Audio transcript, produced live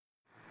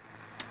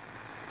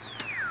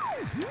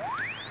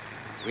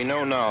We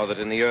know now that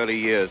in the early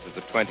years of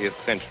the 20th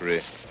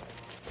century,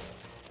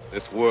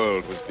 this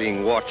world was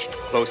being watched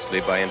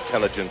closely by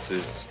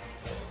intelligences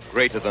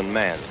greater than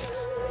man's.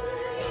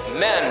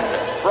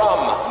 Men from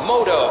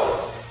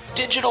Modo.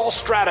 Digital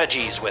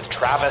Strategies with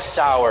Travis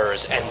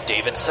Sowers and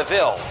David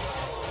Seville.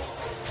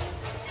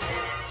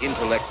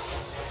 Intellects,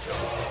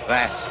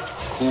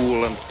 vast,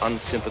 cool, and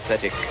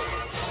unsympathetic.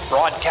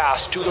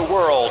 Broadcast to the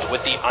world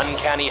with the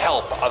uncanny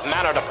help of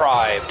Mana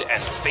Deprived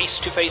and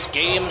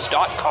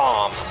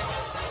FaceToFaceGames.com.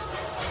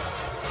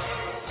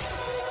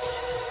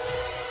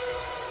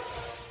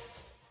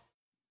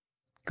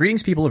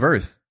 Greetings, people of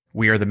Earth.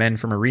 We are the Men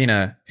from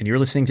Arena, and you're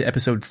listening to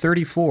episode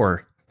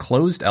 34,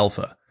 Closed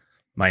Alpha.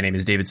 My name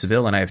is David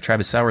Seville, and I have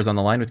Travis Sowers on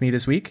the line with me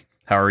this week.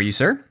 How are you,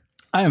 sir?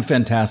 I am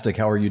fantastic.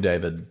 How are you,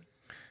 David?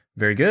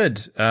 Very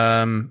good.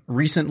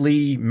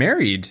 Recently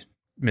married,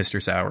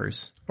 Mr.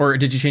 Sowers. Or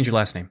did you change your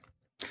last name?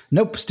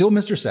 Nope, still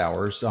Mr.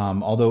 Sowers.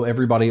 Although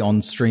everybody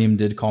on stream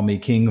did call me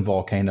King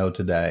Volcano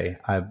today.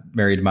 I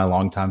married my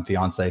longtime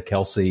fiance,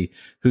 Kelsey,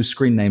 whose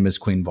screen name is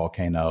Queen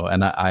Volcano,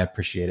 and I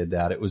appreciated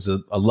that. It was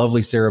a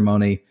lovely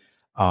ceremony,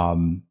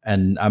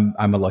 and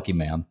I'm a lucky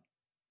man.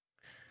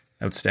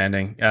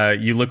 Outstanding.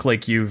 You look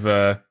like you've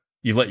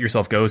let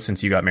yourself go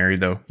since you got married,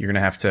 though. You're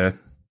gonna have to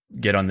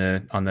get on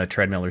the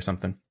treadmill or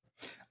something.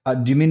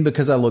 Do you mean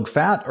because I look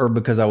fat, or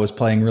because I was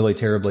playing really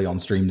terribly on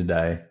stream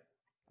today?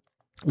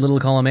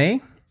 Little column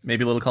A,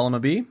 maybe a little column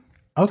B.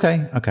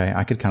 Okay.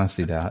 I could kind of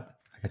see that.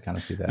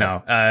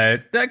 No,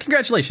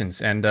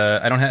 congratulations, and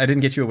I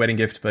didn't get you a wedding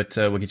gift, but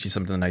we'll get you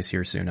something nice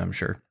here soon, I'm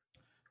sure.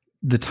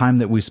 The time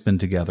that we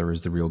spend together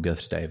is the real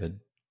gift, David.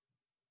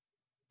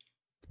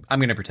 I'm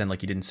going to pretend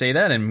like you didn't say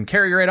that and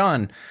carry right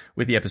on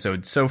with the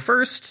episode. So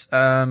first,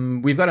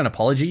 we've got an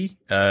apology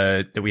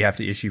that we have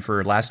to issue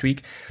for last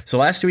week. So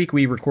last week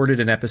we recorded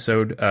an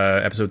episode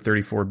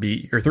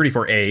 34B or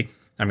 34A,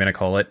 I'm going to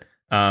call it,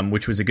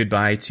 which was a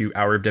goodbye to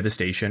Hour of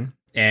Devastation.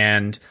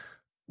 And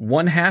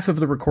one half of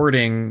the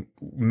recording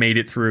made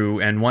it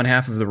through, and one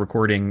half of the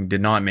recording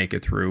did not make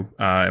it through.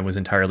 It was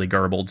entirely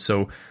garbled.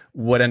 So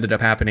what ended up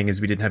happening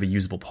is we didn't have a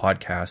usable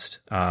podcast.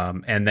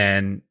 And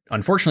then,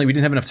 unfortunately, we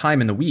didn't have enough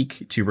time in the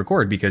week to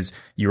record because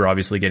you were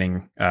obviously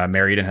getting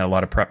married and had a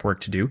lot of prep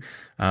work to do.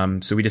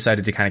 So we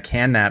decided to kind of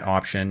can that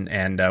option.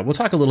 And we'll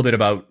talk a little bit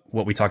about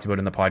what we talked about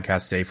in the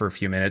podcast today for a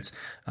few minutes.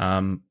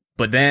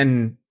 But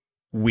then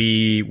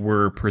we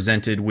were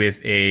presented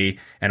with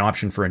an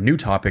option for a new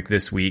topic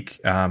this week,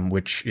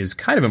 which is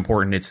kind of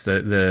important. It's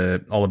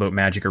the all about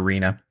Magic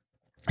Arena,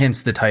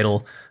 hence the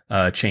title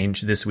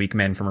change this week,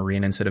 Men from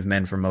Arena instead of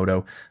Men from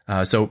Modo.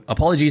 So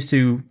apologies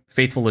to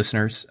faithful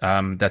listeners.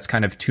 That's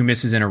kind of two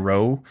misses in a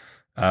row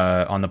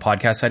on the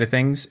podcast side of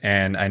things.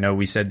 And I know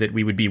we said that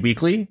we would be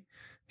weekly,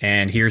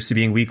 and here's to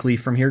being weekly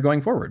from here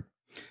going forward.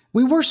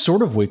 We were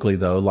sort of weekly,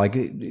 though. Like,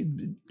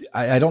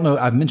 I don't know.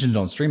 I've mentioned it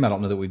on stream. I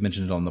don't know that we've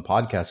mentioned it on the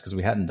podcast because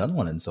we hadn't done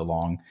one in so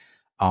long.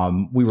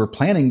 We were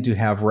planning to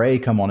have Ray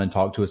come on and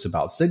talk to us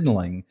about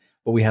signaling,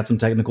 but we had some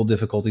technical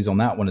difficulties on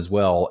that one as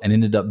well and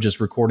ended up just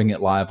recording it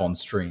live on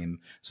stream.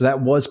 So that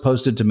was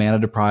posted to Mana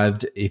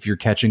Deprived. If you're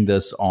catching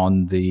this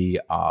on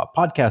the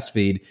podcast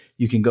feed,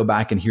 you can go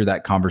back and hear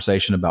that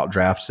conversation about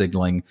draft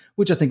signaling,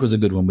 which I think was a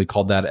good one. We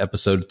called that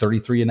episode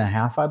 33 and a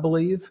half, I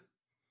believe.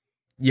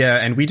 Yeah,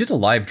 and we did a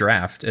live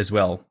draft as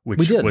well,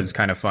 which was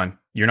kind of fun.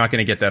 You're not going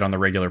to get that on the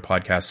regular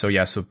podcast. So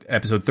yeah, so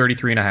episode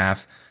 33 and a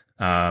half,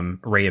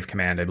 Ray of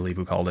Command, I believe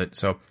we called it.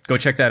 So go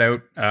check that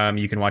out.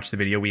 You can watch the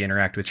video. We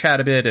interact with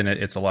chat a bit, and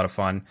it's a lot of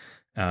fun.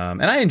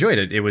 And I enjoyed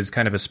it. It was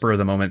kind of a spur of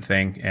the moment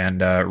thing,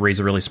 and Ray's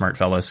a really smart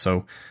fella,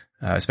 so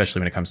especially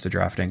when it comes to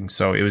drafting.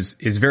 So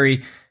is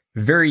very,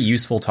 very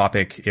useful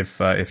topic if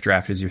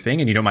draft is your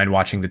thing, and you don't mind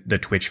watching the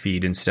Twitch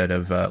feed instead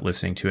of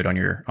listening to it on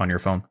your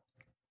phone.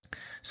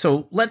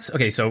 So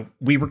so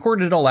we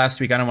recorded it all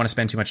last week. I don't want to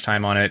spend too much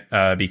time on it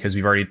because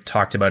we've already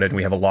talked about it, and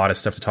we have a lot of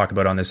stuff to talk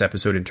about on this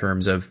episode in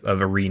terms of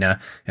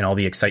Arena and all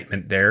the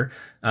excitement there.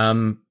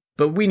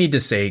 But we need to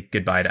say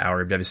goodbye to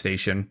Hour of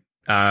Devastation.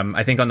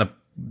 I think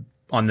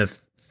on the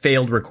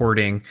failed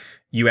recording,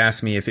 you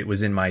asked me if it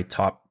was in my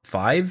top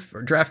 5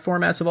 draft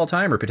formats of all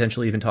time, or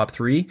potentially even top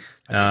 3.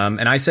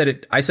 And I said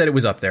it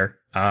was up there.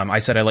 I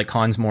said I like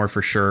cons more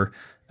for sure.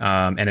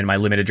 And in my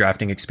limited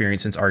drafting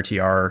experience since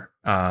RTR,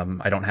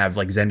 I don't have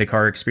like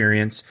Zendikar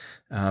experience.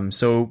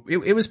 So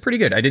it was pretty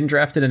good. I didn't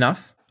draft it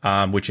enough,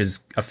 which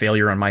is a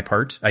failure on my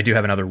part. I do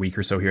have another week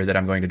or so here that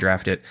I'm going to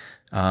draft it.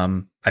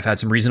 I've had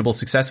some reasonable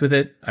success with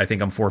it. I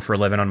think I'm 4 for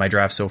 11 on my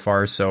draft so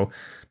far. So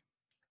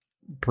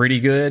pretty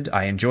good.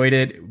 I enjoyed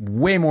it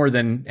way more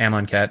than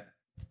Amonkhet.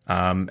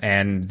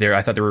 And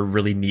I thought there were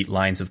really neat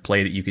lines of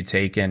play that you could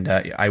take. And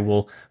I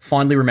will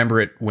fondly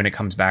remember it when it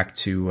comes back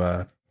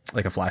to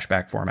like a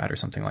flashback format or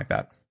something like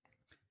that.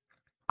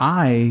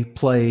 I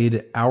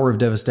played Hour of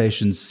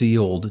Devastation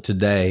sealed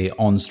today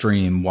on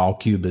stream while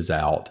Cube is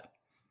out.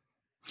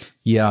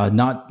 Yeah,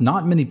 not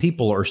many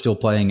people are still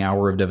playing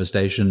Hour of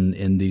Devastation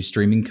in the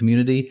streaming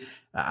community.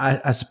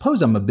 I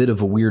suppose I'm a bit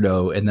of a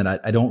weirdo in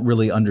that I don't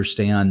really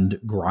understand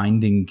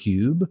grinding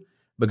Cube,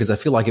 because I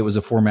feel like it was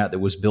a format that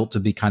was built to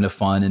be kind of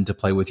fun and to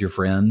play with your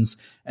friends.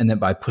 And that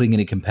by putting in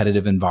a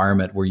competitive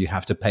environment where you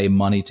have to pay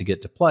money to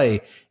get to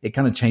play, it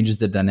kind of changes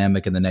the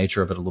dynamic and the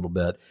nature of it a little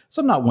bit.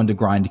 So I'm not one to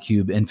grind a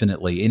cube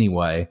infinitely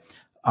anyway.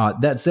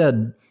 That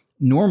said,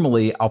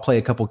 normally I'll play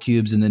a couple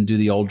cubes and then do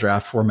the old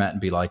draft format and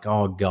be like,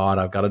 oh God,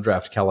 I've got to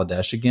draft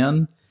Kaladesh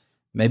again.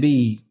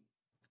 Maybe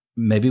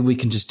we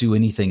can just do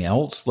anything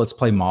else. Let's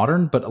play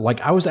modern. But like,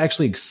 I was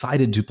actually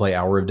excited to play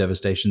Hour of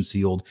Devastation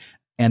Sealed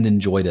and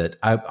enjoyed it.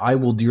 I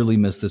will dearly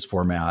miss this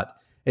format.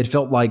 It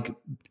felt like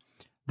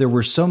there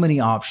were so many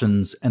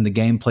options and the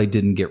gameplay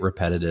didn't get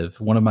repetitive.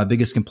 One of my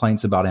biggest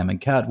complaints about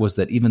Amonkhet was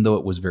that even though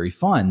it was very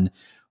fun,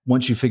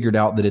 once you figured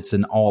out that it's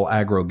an all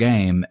aggro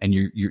game and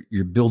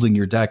you're building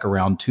your deck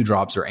around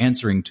 2-drops or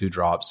answering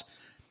 2-drops,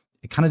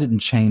 it kind of didn't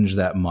change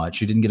that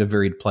much. You didn't get a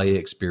varied play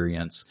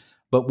experience.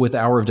 But with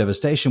Hour of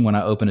Devastation, when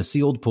I open a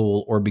sealed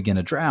pool or begin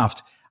a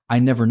draft, I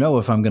never know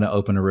if I'm going to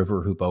open a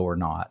River Hoopoe or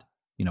not,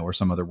 or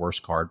some other worse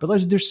card.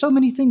 But there's so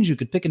many things you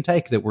could pick and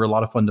take that were a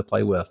lot of fun to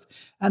play with.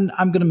 And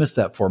I'm going to miss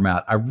that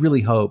format. I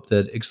really hope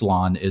that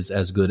Ixalan is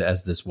as good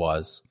as this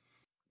was.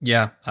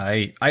 Yeah,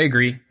 I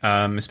agree.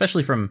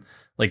 Especially from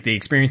like the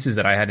experiences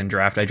that I had in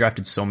draft. I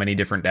drafted so many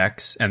different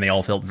decks and they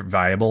all felt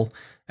viable.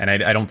 And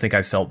I don't think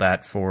I felt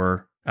that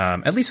for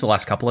at least the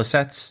last couple of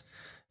sets.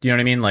 Do you know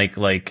what I mean?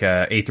 Like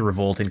Aether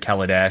Revolt and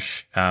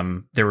Kaladesh.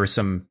 There were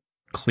some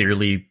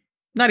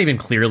not even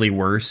clearly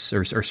worse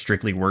or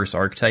strictly worse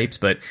archetypes,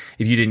 but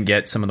if you didn't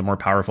get some of the more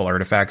powerful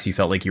artifacts, you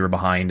felt like you were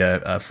behind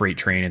a freight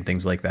train and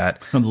things like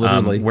that.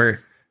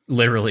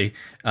 Literally.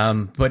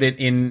 But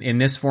in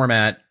this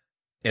format,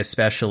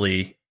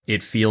 especially,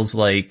 it feels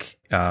like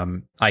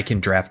I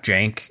can draft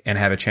jank and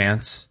have a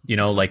chance,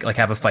 like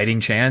have a fighting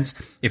chance.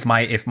 If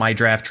my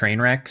draft train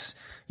wrecks,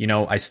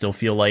 I still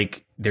feel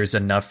like there's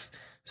enough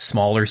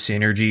smaller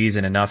synergies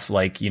and enough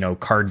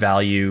card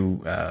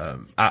value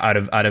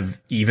out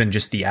of even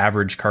just the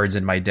average cards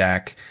in my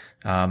deck.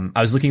 I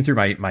was looking through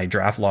my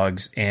draft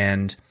logs,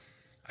 and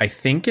I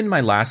think in my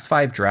last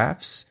 5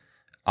 drafts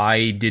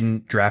I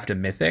didn't draft a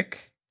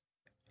mythic,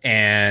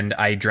 and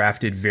I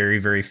drafted very,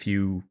 very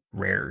few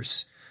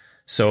rares.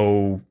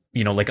 So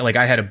like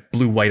I had a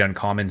blue-white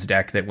uncommons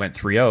deck that went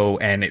 3-0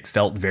 and it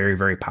felt very,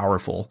 very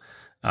powerful.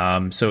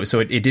 So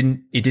it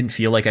didn't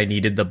feel like I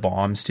needed the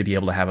bombs to be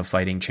able to have a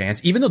fighting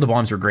chance, even though the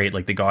bombs were great,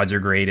 like the gods are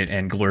great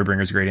and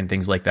Glorbringer's great and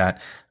things like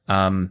that.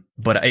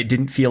 But it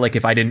didn't feel like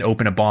if I didn't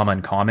open a bomb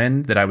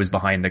uncommon that I was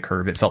behind the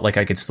curve. It felt like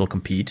I could still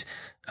compete.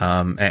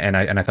 And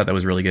I thought that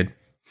was really good.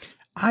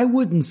 I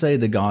wouldn't say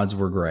the gods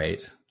were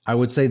great. I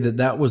would say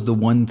that was the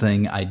one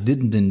thing I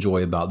didn't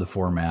enjoy about the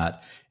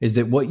format, is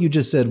that what you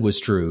just said was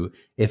true.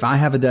 If I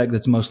have a deck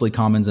that's mostly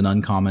commons and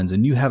uncommons,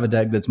 and you have a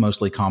deck that's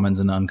mostly commons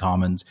and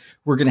uncommons,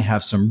 we're going to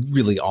have some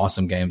really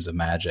awesome games of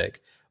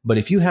Magic. But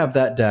if you have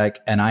that deck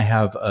and I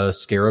have a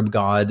Scarab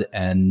God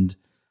and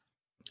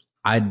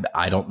I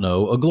don't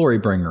know, a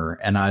Glorybringer,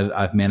 and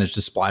I've managed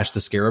to splash the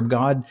Scarab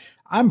God,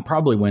 I'm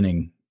probably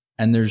winning.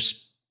 And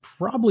there's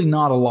probably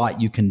not a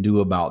lot you can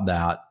do about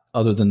that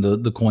other than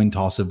the coin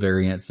toss of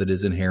variance that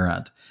is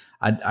inherent.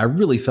 I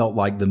really felt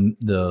like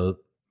the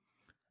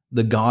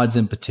gods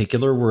in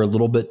particular were a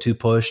little bit too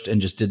pushed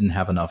and just didn't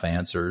have enough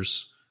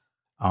answers.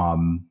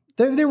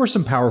 There were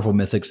some powerful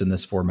mythics in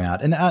this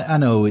format, and I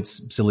know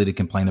it's silly to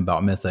complain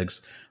about mythics,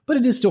 but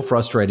it is still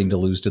frustrating to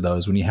lose to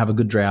those when you have a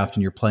good draft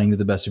and you're playing to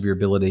the best of your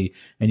ability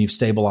and you've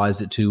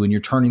stabilized it too, and you're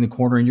turning the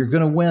corner and you're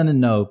going to win,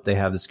 and no, they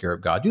have the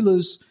Scarab God, you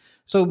lose.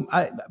 So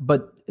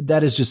but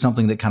that is just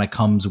something that kind of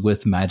comes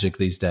with Magic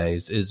these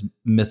days, is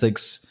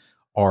mythics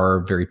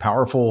are very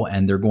powerful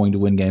and they're going to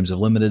win games of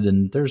limited,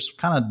 and there's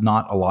kind of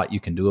not a lot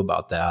you can do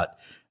about that.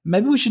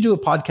 Maybe we should do a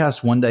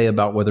podcast one day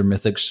about whether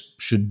mythics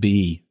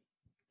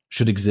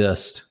should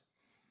exist.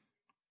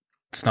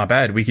 It's not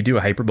bad. We could do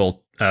a Hyperbolt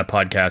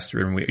podcast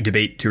where we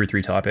debate 2 or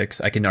 3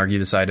 topics. I can argue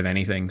the side of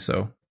anything.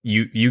 So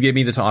you give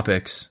me the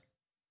topics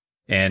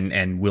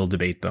and we'll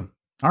debate them.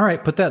 All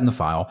right, put that in the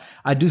file.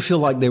 I do feel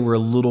like they were a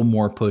little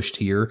more pushed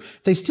here.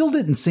 They still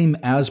didn't seem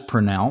as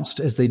pronounced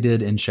as they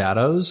did in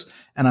Shadows.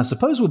 And I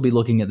suppose we'll be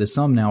looking at this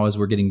some now as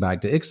we're getting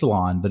back to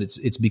Ixalan, but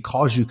it's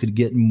because you could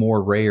get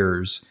more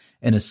rares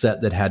in a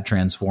set that had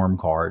transform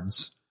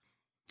cards.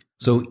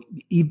 So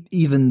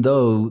even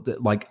though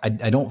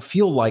I don't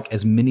feel like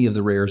as many of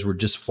the rares were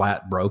just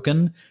flat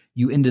broken,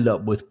 you ended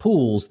up with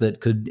pools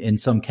that could, in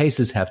some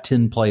cases, have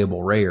 10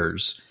 playable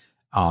rares.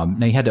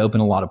 Now you had to open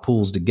a lot of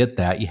pools to get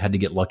that. You had to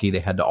get lucky. They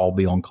had to all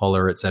be on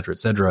color, et cetera, et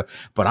cetera.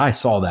 But I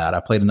saw that.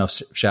 I played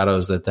enough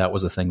Shadows that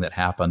was a thing that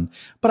happened.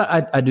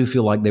 But I do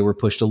feel like they were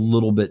pushed a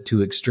little bit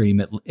too extreme,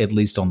 at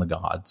least on the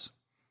gods.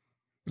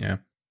 Yeah.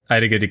 I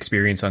had a good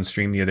experience on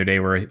stream the other day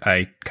where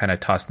I kind of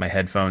tossed my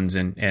headphones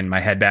and my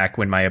head back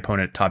when my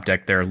opponent top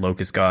decked their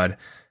Locust God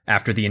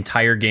after the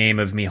entire game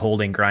of me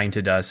holding Grind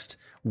to Dust,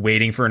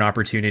 waiting for an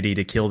opportunity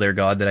to kill their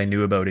god that I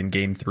knew about in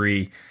game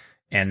 3.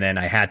 And then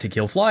I had to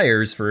kill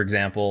flyers, for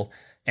example.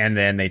 and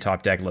then they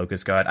top deck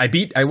Locust God.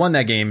 I won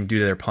that game due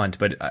to their punt,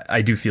 but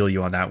I do feel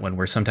you on that one,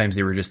 where sometimes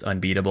they were just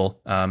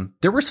unbeatable.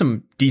 There were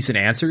some decent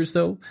answers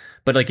though,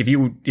 but like if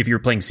you were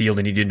playing sealed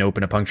and you didn't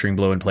open a Puncturing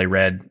Blow and play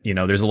red,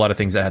 there's a lot of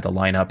things that had to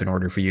line up in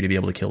order for you to be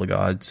able to kill a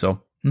god.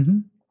 So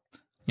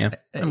yeah,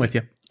 I'm with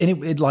you.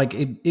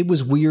 And it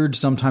was weird.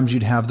 Sometimes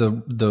you'd have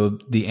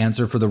the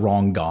answer for the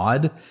wrong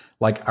god.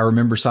 Like I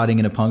remember siding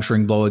in a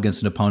Puncturing Blow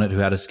against an opponent who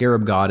had a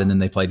Scarab God, and then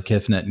they played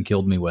Kifnet and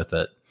killed me with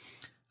it.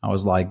 I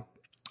was like,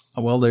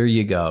 well, there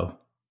you go.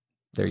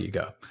 There you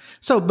go.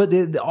 So, but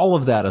all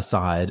of that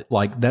aside,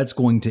 like that's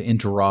going to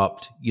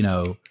interrupt,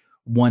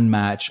 one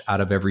match out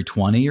of every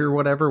 20 or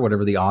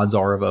whatever the odds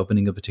are of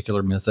opening a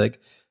particular mythic.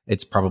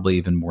 It's probably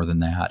even more than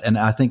that. And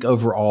I think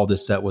overall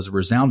this set was a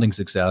resounding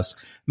success,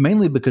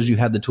 mainly because you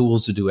had the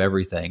tools to do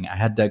everything. I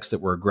had decks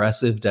that were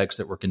aggressive, decks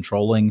that were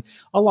controlling,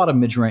 a lot of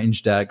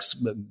mid-range decks,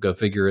 go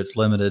figure, it's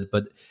limited,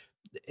 but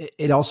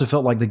it also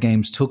felt like the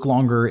games took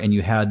longer and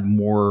you had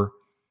more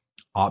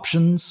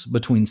options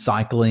between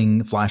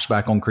cycling,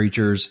 flashback on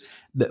creatures,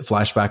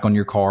 flashback on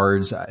your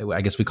cards.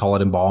 I guess we call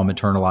it Embalm,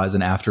 Eternalize,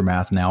 and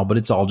Aftermath now, but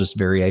it's all just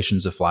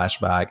variations of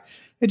flashback.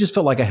 It just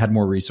felt like I had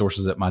more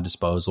resources at my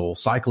disposal.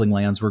 Cycling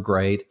lands were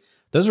great.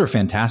 Those are a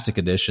fantastic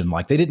addition.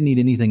 Like they didn't need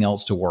anything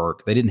else to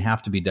work. They didn't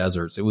have to be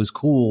deserts. It was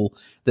cool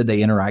that they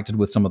interacted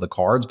with some of the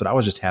cards, but I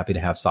was just happy to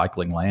have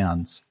cycling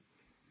lands.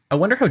 I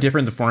wonder how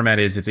different the format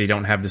is if they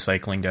don't have the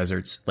cycling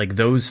deserts. Like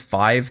those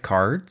 5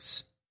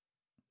 cards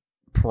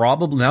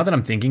probably, now that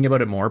I'm thinking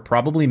about it more,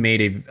 probably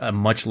made a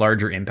much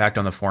larger impact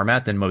on the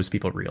format than most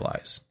people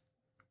realize.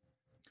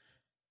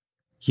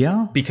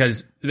 Yeah.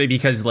 Because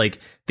like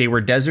they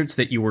were deserts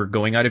that you were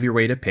going out of your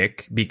way to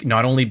pick,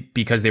 not only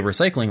because they were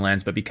cycling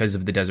lands, but because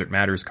of the Desert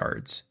Matters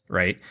cards,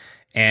 right?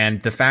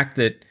 And the fact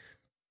that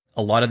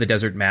a lot of the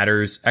Desert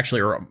Matters,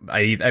 actually, or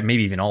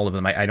maybe even all of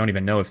them, I don't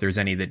even know if there's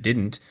any that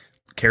didn't,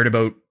 cared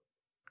about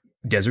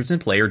deserts in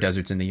play or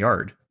deserts in the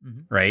yard,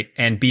 right?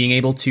 And being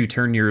able to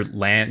turn your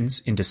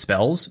lands into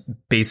spells,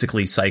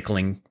 basically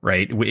cycling,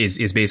 right,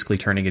 is basically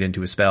turning it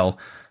into a spell,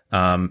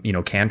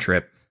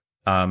 cantrip.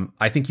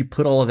 I think you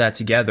put all of that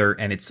together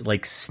and it's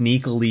like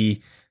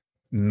sneakily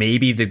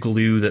maybe the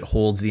glue that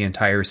holds the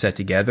entire set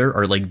together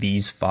are like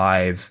these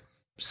 5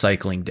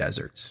 cycling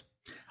deserts.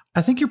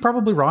 I think you're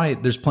probably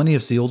right. There's plenty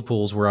of sealed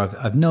pools where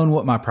I've known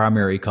what my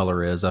primary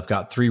color is. I've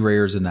got 3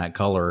 rares in that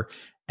color,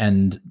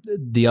 and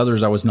the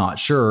others I was not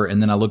sure.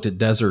 And then I looked at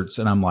deserts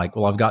and I'm like,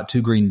 well, I've got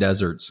 2 green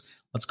deserts.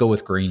 Let's go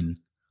with green.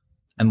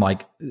 And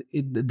like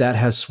that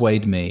has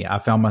swayed me. I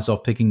found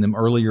myself picking them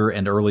earlier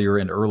and earlier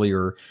and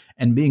earlier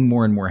and being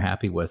more and more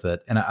happy with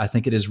it. And I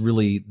think it is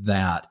really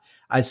that.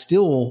 I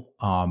still,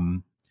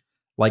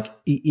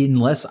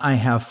 unless I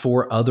have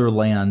 4 other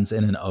lands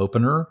in an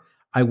opener,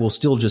 I will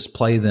still just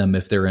play them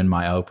if they're in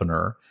my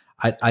opener.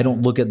 I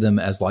don't look at them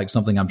as like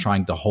something I'm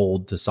trying to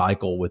hold to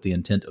cycle with the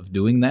intent of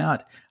doing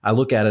that. I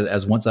look at it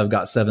as once I've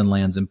got 7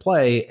 lands in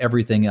play,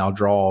 everything I'll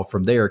draw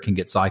from there can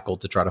get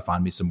cycled to try to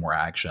find me some more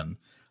action.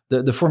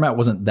 The format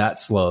wasn't that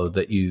slow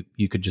that you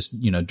could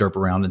just, derp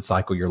around and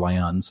cycle your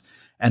lands.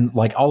 And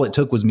like all it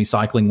took was me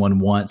cycling one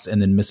once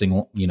and then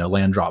missing,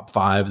 land drop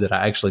 5 that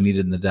I actually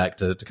needed in the deck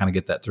to kind of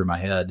get that through my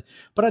head.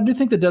 But I do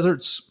think the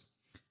deserts,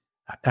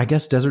 I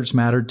guess deserts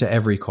mattered to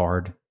every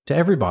card, to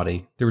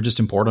everybody. They were just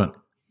important.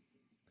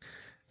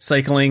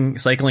 Cycling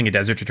a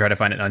desert to try to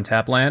find an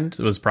untapped land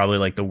was probably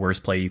like the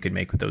worst play you could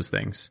make with those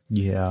things.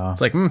 Yeah. It's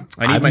like, I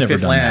need my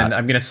 5th land.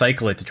 I'm going to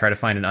cycle it to try to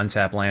find an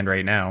untapped land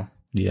right now.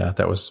 Yeah,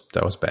 that was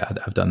bad.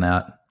 I've done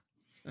that.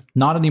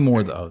 Not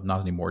anymore, though.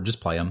 Not anymore.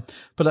 Just play them.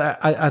 But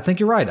I think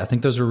you're right. I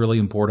think those are really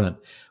important.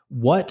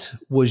 What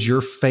was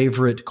your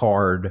favorite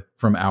card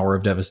from Hour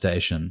of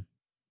Devastation?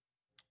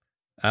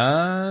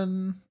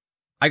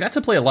 I got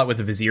to play a lot with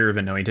the Vizier of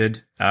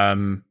Anointed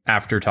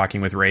after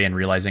talking with Ray and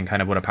realizing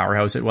kind of what a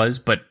powerhouse it was.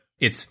 But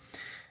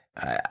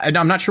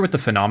I'm not sure what the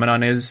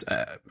phenomenon is.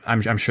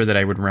 I'm sure that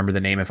I would remember the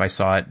name if I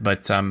saw it.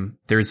 But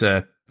there's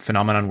a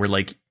phenomenon where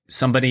like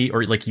somebody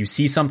or like you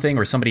see something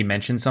or somebody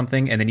mentions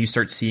something and then you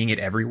start seeing it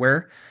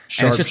everywhere.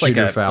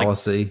 Sharpshooter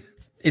fallacy.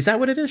 Is that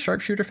what it is?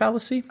 Sharpshooter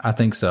fallacy? I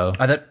think so.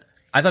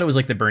 I thought it was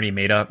like the Bernie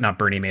Madoff, not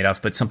Bernie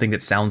Madoff, but something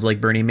that sounds like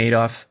Bernie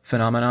Madoff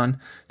phenomenon.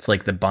 It's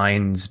like the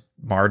Bynes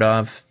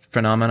Mardov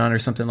phenomenon or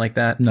something like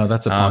that. No,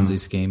 that's a Ponzi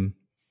scheme.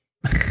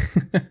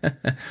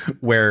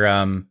 Where,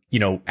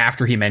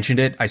 after he mentioned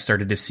it, I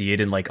started to see it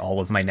in like all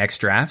of my next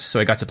drafts.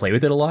 So I got to play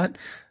with it a lot.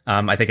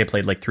 I think I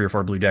played like 3 or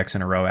 4 blue decks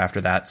in a row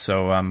after that.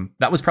 So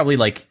that was probably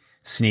like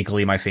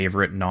sneakily my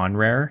favorite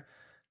non-rare.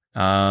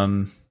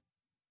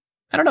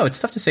 I don't know. It's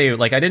tough to say.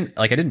 I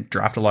didn't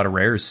draft a lot of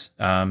rares.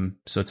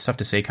 So it's tough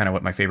to say kind of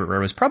what my favorite rare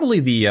was. Probably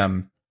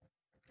the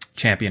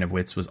Champion of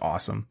Wits was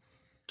awesome.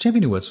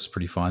 Champion of Wits was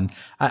pretty fun.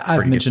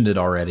 I've mentioned it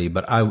already,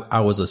 but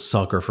I was a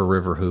sucker for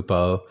River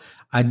Hoopoe.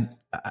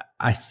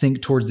 I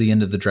think towards the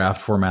end of the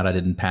draft format, I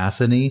didn't pass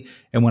any.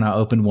 And when I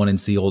opened one in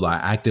sealed, I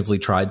actively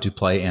tried to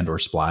play and or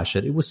splash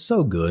it. It was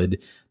so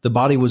good. The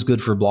body was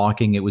good for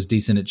blocking. It was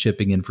decent at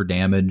chipping in for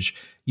damage.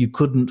 You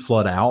couldn't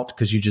flood out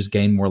because you just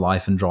gain more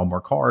life and draw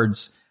more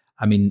cards.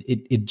 I mean,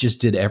 it just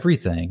did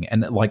everything.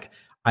 And like,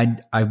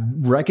 I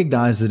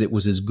recognized that it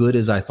was as good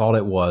as I thought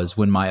it was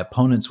when my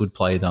opponents would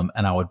play them,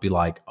 and I would be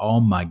like, oh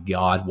my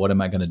God, what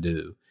am I going to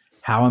do?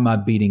 How am I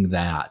beating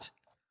that?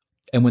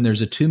 And when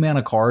there's a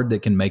 2-mana card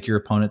that can make your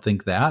opponent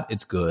think that,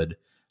 it's good.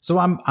 So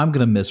I'm going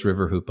to miss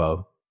River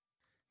Hoopoe.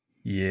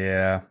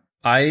 Yeah.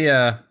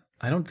 I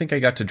don't think I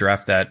got to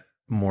draft that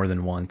more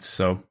than once.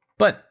 So,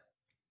 but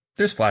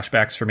there's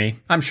flashbacks for me.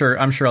 I'm sure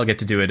I'll get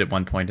to do it at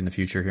one point in the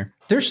future here.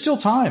 There's still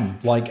time.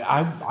 Like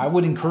I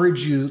would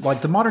encourage you,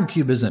 like the Modern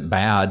Cube isn't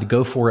bad.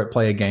 Go for it,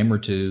 play a game or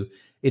two.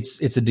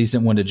 It's a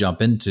decent one to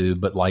jump into,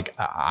 but like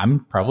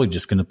I'm probably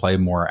just going to play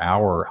more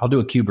Hour. I'll do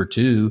a cube or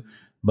two,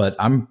 but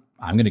I'm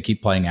going to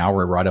keep playing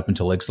Hour right up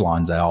until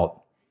Ixalan's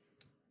out.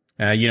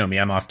 You know me,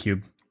 I'm off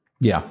cube.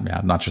 Yeah,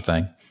 not your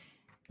thing.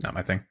 Not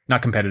my thing.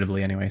 Not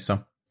competitively anyway,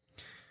 so.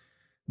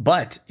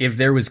 But if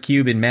there was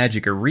cube in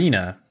Magic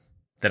Arena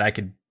that I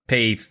could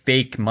pay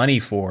fake money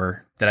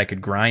for, that I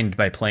could grind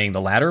by playing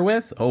the ladder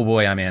with, oh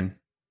boy, I'm in.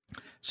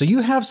 So you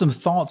have some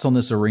thoughts on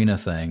this Arena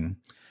thing.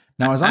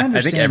 Now, as I understand,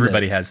 I think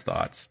everybody has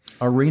thoughts.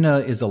 Arena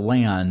is a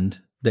land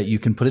that you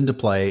can put into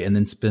play and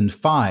then spend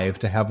 5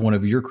 to have one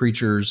of your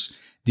creatures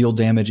deal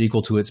damage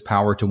equal to its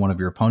power to one of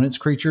your opponent's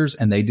creatures,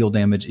 and they deal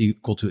damage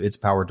equal to its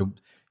power to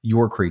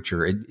your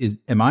creature.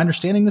 Am I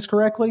understanding this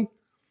correctly?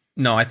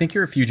 No, I think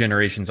you're a few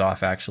generations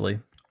off, actually.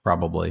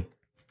 Probably.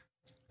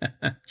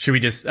 Should we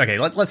just... Okay,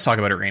 let's talk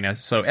about Arena.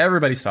 So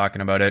everybody's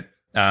talking about it.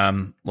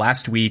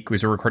 Last week,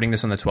 we're recording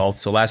this on the 12th,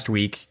 so last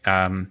week,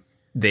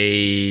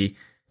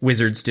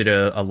 Wizards did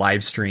a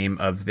live stream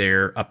of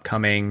their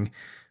upcoming...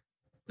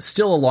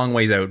 Still a long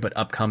ways out, but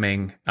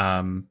upcoming...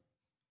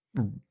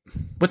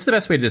 what's the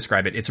best way to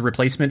describe it? It's a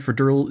replacement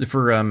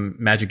for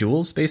Magic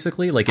Duels,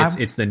 basically. Like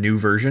it's the new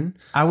version.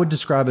 I would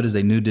describe it as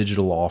a new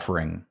digital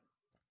offering.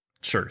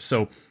 Sure.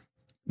 So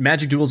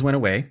Magic Duels went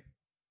away,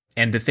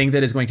 and the thing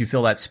that is going to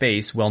fill that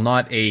space, well,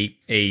 not a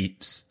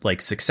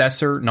like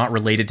successor, not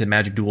related to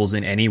Magic Duels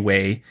in any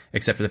way,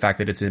 except for the fact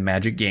that it's a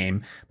Magic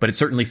game, but it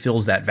certainly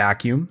fills that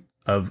vacuum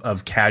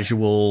of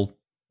casual,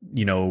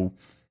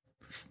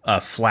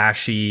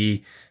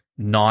 flashy,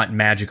 not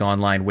Magic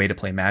Online way to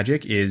play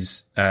Magic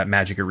is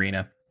Magic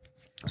Arena.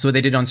 So what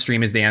they did on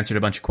stream is they answered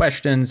a bunch of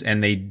questions,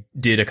 and they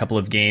did a couple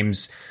of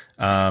games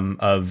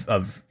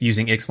of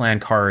using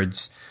Ixalan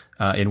cards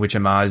in which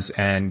Amaz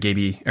and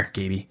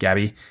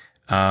Gabby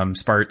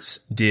Sparts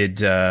did.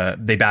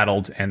 They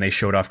battled, and they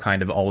showed off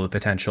kind of all of the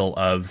potential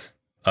of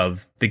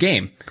the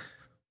game.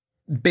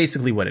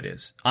 Basically, what it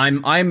is, I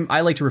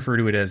like to refer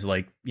to it as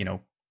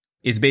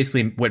it's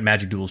basically what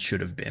Magic Duels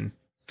should have been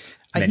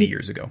many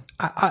years ago.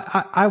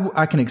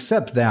 I can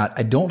accept that.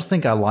 I don't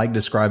think I like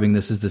describing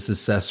this as the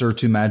successor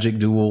to Magic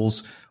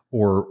Duels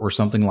or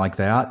something like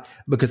that,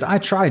 because I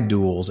tried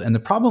Duels, and the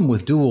problem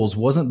with Duels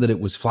wasn't that it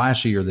was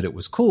flashy or that it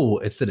was cool.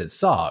 It's that it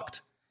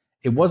sucked.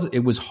 It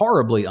was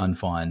horribly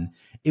unfun.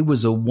 It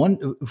was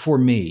for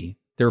me.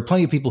 There were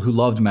plenty of people who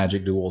loved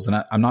Magic Duels,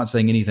 and I'm not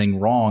saying anything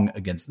wrong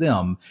against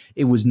them.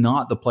 It was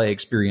not the play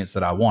experience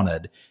that I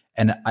wanted.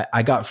 And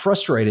I got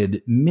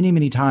frustrated many,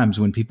 many times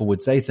when people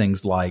would say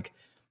things like,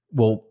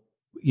 well,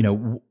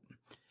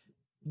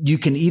 you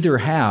can either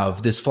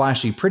have this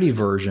flashy, pretty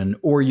version,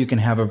 or you can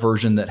have a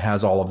version that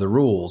has all of the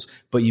rules,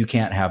 but you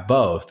can't have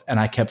both. And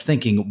I kept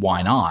thinking,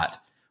 why not?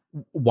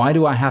 Why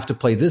do I have to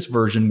play this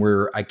version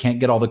where I can't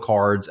get all the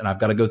cards and I've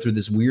got to go through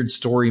this weird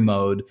story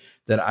mode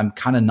that I'm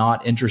kind of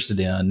not interested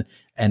in,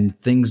 and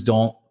things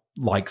don't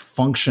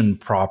function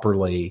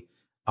properly?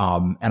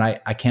 And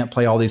I can't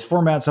play all these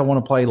formats I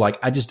want to play.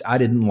 I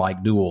didn't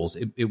like Duels.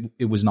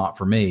 It was not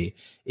for me.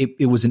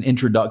 It was an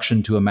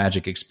introduction to a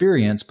Magic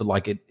experience,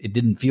 but it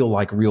didn't feel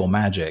like real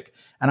Magic.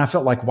 And I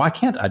felt like, why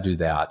can't I do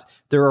that?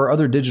 There are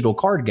other digital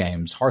card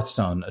games,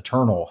 Hearthstone,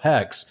 Eternal,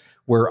 Hex,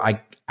 where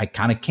I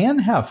kind of can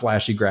have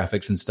flashy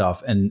graphics and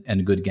stuff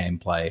and good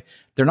gameplay.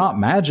 They're not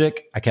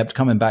Magic. I kept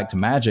coming back to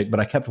Magic, but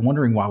I kept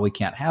wondering why we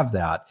can't have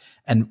that.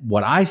 And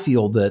what I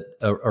feel that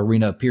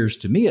Arena appears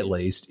to me, at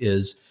least,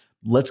 is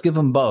let's give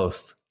them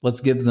both.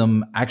 Let's give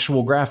them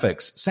actual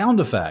graphics,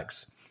 sound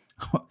effects.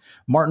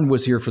 Martin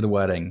was here for the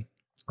wedding,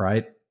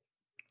 right?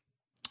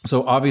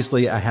 So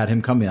obviously I had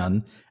him come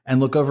in and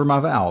look over my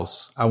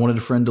vows. I wanted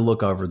a friend to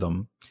look over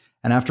them.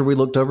 And after we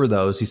looked over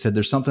those, he said,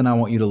 there's something I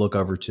want you to look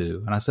over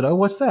too. And I said, oh,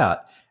 what's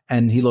that?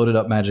 And he loaded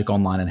up Magic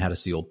Online and had a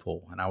sealed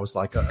pull. And I was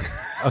like,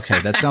 okay,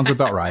 that sounds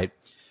about right.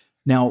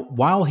 Now,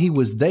 while he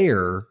was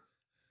there,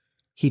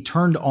 he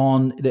turned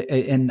on,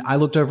 and I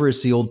looked over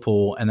his sealed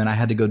pool, and then I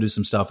had to go do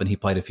some stuff, and he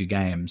played a few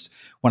games.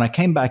 When I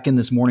came back in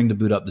this morning to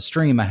boot up the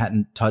stream, I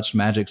hadn't touched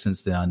Magic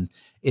since then.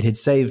 It had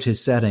saved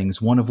his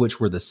settings, one of which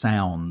were the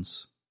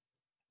sounds.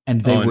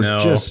 And they were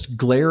just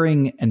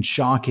glaring and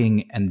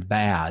shocking and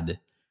bad.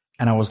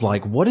 And I was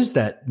like, what is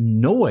that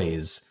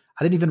noise?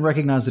 I didn't even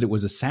recognize that it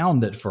was a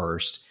sound at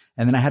first.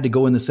 And then I had to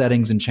go in the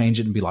settings and change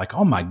it and be like,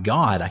 oh my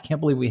God, I can't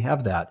believe we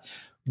have that.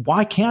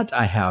 Why can't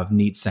I have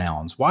neat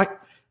sounds? Why?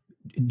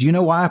 Do you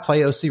know why I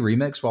play OC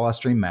Remix while I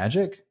stream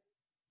Magic?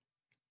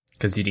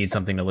 Because you need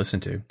something to listen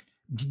to.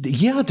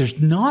 Yeah,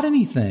 there's not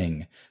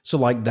anything. So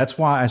like, that's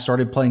why I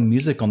started playing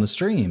music on the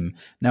stream.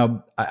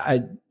 Now,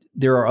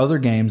 there are other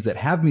games that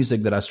have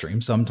music that I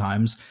stream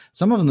sometimes.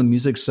 Some of them, the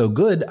music's so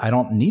good, I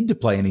don't need to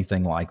play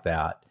anything like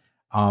that.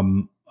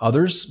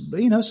 Others,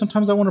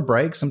 sometimes I want to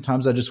break.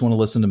 Sometimes I just want to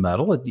listen to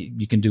metal.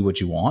 You can do what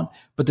you want,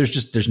 but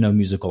there's no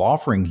musical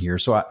offering here.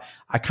 So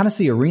I kind of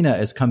see Arena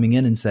as coming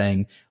in and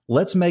saying,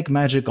 let's make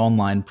Magic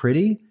Online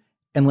pretty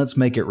and let's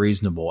make it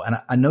reasonable.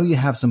 And I know you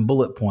have some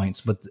bullet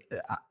points, but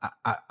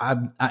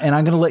I'm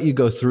going to let you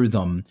go through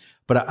them.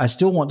 But I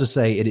still want to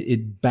say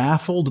it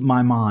baffled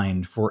my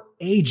mind for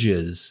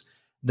ages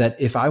that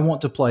if I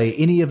want to play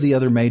any of the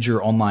other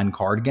major online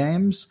card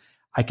games,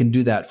 I can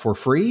do that for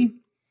free.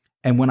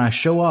 And when I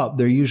show up,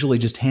 they're usually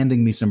just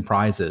handing me some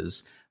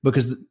prizes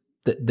because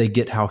they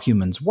get how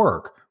humans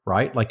work,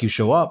 right? Like you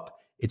show up,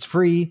 it's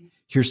free.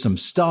 Here's some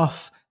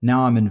stuff.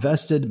 Now I'm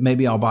invested.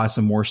 Maybe I'll buy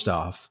some more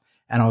stuff.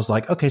 And I was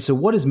like, okay, so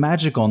what is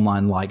Magic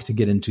Online like to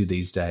get into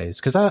these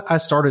days? Because I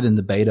started in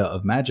the beta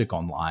of Magic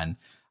Online.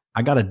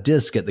 I got a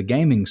disc at the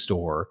gaming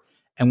store.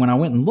 And when I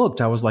went and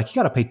looked, I was like,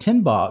 you got to pay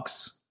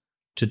 $10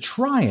 to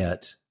try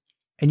it.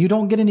 And you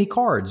don't get any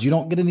cards. You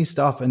don't get any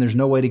stuff. And there's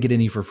no way to get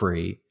any for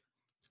free.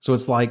 So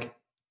it's like,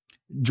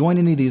 join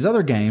any of these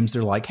other games.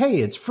 They're like, hey,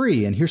 it's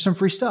free and here's some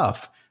free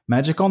stuff.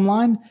 Magic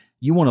Online,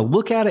 you want to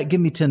look at it,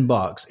 give me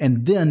 $10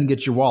 and then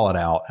get your wallet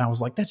out. And I was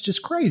like, that's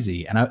just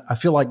crazy. And I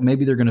feel like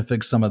maybe they're going to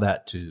fix some of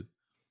that too.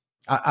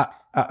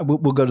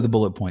 We'll go to the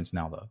bullet points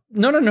now, though.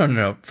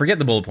 No. Forget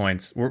the bullet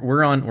points.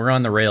 We're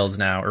on the rails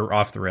now, or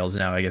off the rails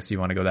now. I guess you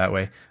want to go that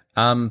way.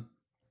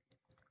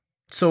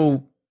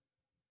 So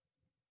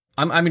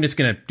I'm just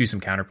going to do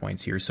some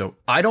counterpoints here. So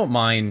I don't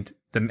mind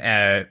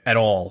at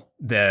all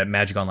the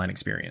Magic Online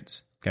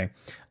experience. Okay.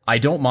 I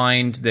don't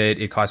mind that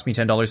it cost me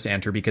 $10 to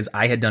enter because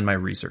I had done my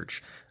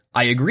research.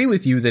 I agree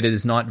with you that it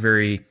is not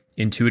very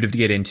intuitive to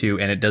get into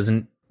and it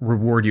doesn't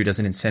reward you,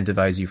 doesn't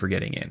incentivize you for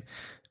getting in.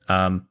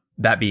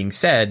 That being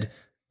said,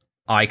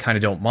 I kind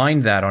of don't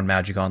mind that on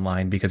Magic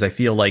Online because I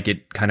feel like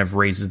it kind of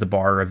raises the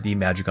bar of the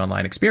Magic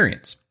Online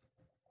experience.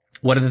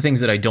 One of the things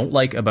that I don't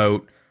like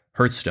about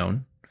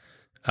Hearthstone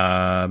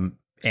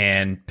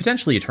and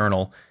potentially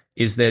Eternal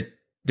is that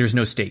there's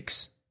no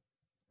stakes,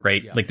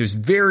 right? Yeah. Like there's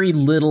very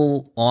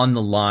little on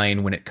the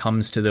line when it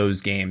comes to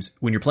those games.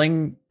 When you're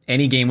playing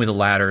any game with a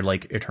ladder,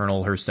 like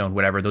Eternal, Hearthstone,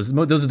 whatever, those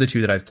are the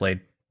two that I've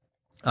played.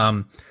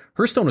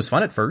 Hearthstone was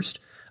fun at first.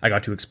 I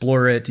got to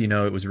explore it,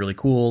 it was really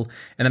cool.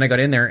 And then I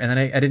got in there and then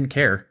I didn't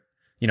care,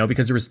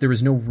 because there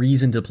was no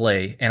reason to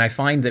play. And I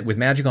find that with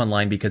Magic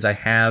Online, because I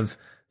have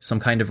some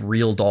kind of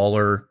real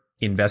dollar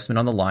investment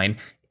on the line,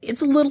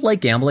 it's a little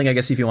like gambling, I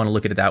guess, if you want to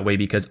look at it that way,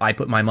 because I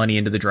put my money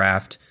into the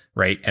draft,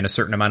 right? And a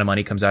certain amount of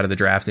money comes out of the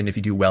draft. And if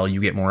you do well,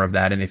 you get more of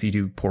that. And if you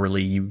do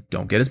poorly, you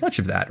don't get as much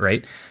of that,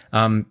 right?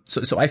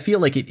 So I feel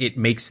like it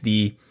makes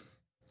the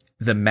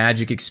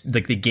Magic,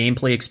 like the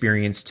gameplay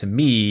experience to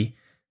me,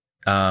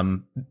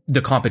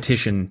 the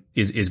competition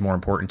is more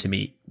important to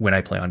me when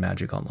I play on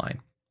Magic Online.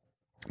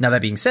 Now,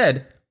 that being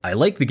said, I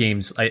like the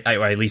games.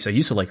 At least I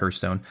used to like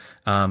Hearthstone.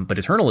 But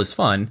Eternal is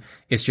fun.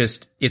 It's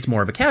just, it's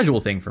more of a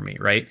casual thing for me,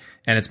 right?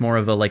 And it's more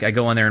of a, like, I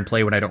go on there and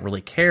play when I don't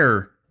really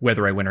care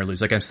whether I win or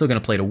lose. Like, I'm still going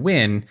to play to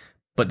win,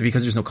 but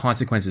because there's no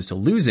consequences to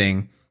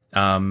losing,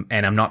 and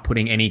I'm not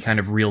putting any kind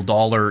of real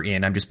dollar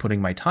in, I'm just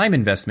putting my time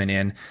investment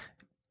in.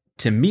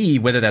 To me,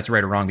 whether that's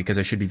right or wrong, because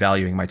I should be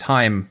valuing my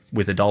time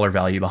with a dollar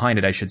value behind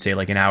it, I should say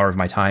like an hour of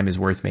my time is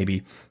worth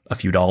maybe a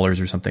few dollars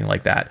or something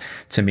like that.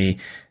 To me,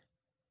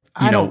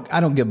 I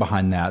don't get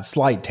behind that.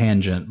 Slight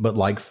tangent, but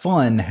like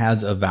fun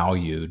has a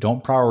value.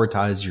 Don't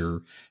prioritize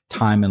your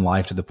time in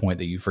life to the point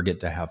that you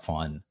forget to have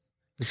fun.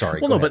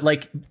 Sorry. Well, but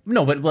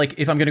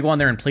if I'm going to go on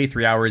there and play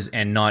 3 hours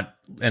and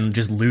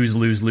just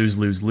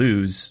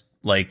lose,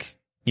 like,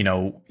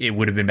 it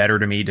would have been better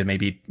to me to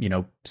maybe,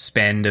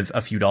 spend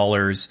a few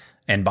dollars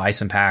and buy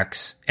some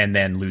packs and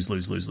then lose.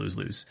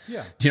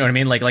 Yeah. Do you know what I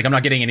mean? Like I'm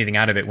not getting anything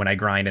out of it when I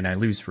grind and I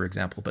lose, for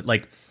example. But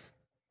like,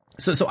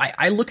 so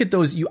I look at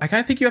those, I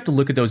kind of think you have to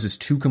look at those as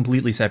two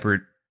completely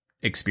separate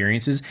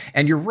experiences.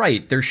 And you're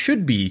right. There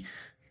should be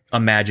a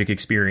Magic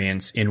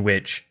experience in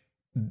which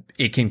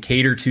it can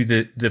cater to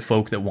the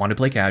folk that want to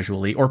play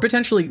casually or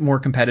potentially more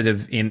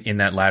competitive in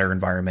that ladder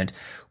environment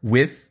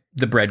with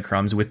the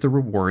breadcrumbs, with the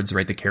rewards,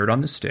 right? The carrot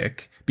on the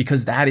stick,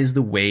 because that is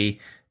the way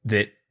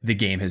that the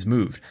game has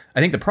moved. I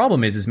think the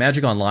problem is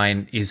Magic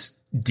Online is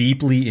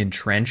deeply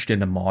entrenched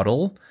in a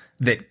model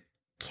that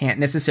can't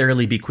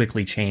necessarily be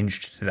quickly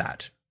changed to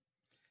that.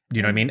 Do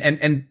you know what I mean?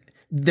 And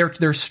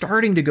they're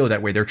starting to go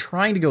that way. They're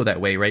trying to go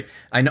that way, right?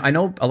 I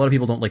know a lot of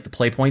people don't like the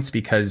play points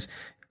because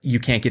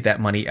you can't get that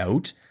money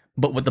out.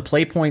 But what the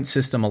play point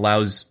system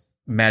allows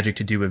Magic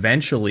to do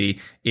eventually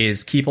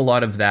is keep a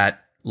lot of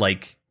that,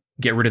 like,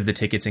 get rid of the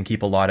tickets and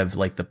keep a lot of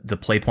like the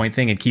play point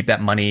thing and keep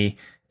that money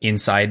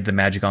inside the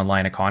Magic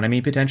Online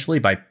economy potentially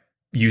by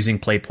using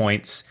play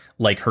points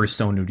like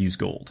Hearthstone would use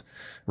gold,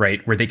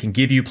 right? Where they can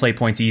give you play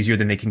points easier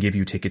than they can give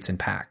you tickets and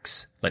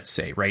packs, let's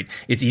say, right?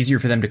 It's easier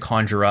for them to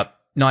conjure up,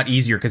 not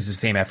easier because it's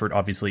the same effort,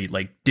 obviously,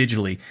 like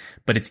digitally,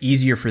 but it's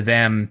easier for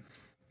them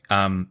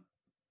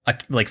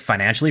like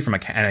financially from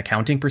an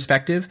accounting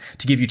perspective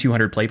to give you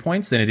 200 play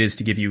points than it is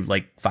to give you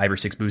like 5 or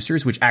 6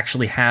 boosters, which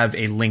actually have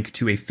a link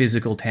to a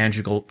physical,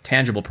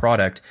 tangible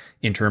product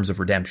in terms of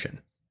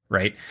redemption,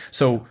 right?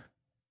 So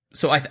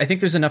I think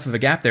there's enough of a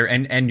gap there,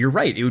 and you're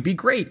right. It would be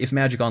great if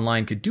Magic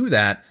Online could do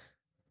that,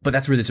 but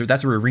that's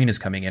where Arena's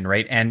coming in,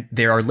 right? And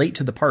they are late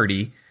to the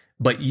party.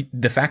 But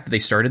the fact that they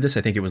started this,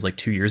 I think it was like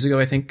 2 years ago,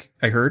 I think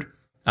I heard,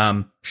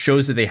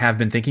 shows that they have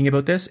been thinking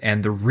about this.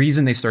 And the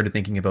reason they started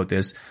thinking about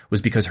this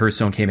was because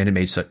Hearthstone came in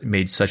and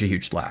made such a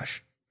huge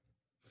splash,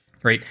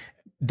 right?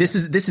 This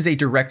is a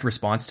direct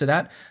response to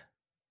that.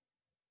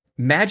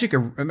 Magic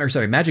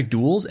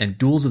Duels and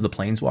Duels of the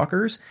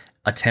Planeswalkers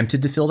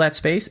attempted to fill that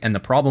space, and the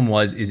problem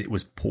is it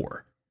was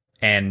poor.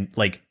 And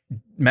like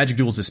Magic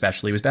Duels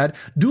especially was bad.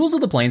 Duels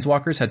of the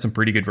Planeswalkers had some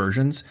pretty good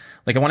versions.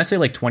 Like I want to say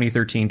like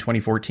 2013,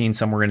 2014,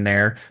 somewhere in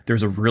there,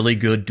 there's a really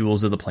good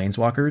Duels of the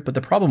Planeswalkers. But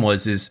the problem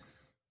is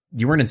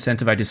you weren't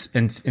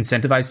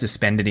incentivized to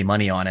spend any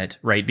money on it,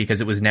 right?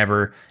 Because it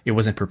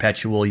wasn't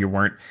perpetual. You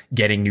weren't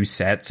getting new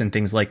sets and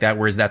things like that.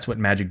 Whereas that's what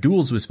Magic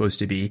Duels was supposed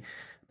to be.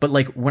 But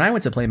like when I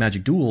went to play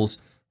Magic Duels,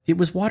 it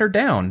was watered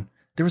down.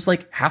 There was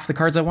like half the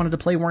cards I wanted to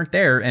play weren't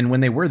there. And when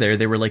they were there,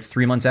 they were like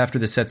 3 months after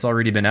the set's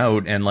already been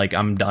out. And like,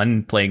 I'm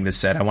done playing this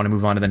set. I want to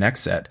move on to the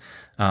next set.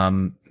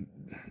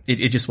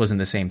 It just wasn't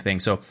the same thing.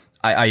 So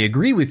I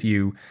agree with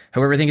you.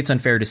 However, I think it's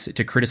unfair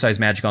to criticize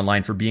Magic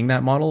Online for being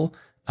that model.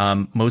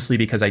 Mostly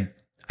because I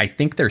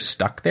think they're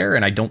stuck there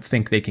and I don't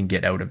think they can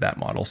get out of that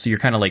model. So you're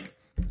kind of like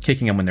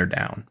kicking them when they're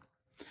down.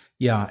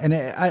 Yeah, and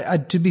I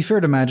to be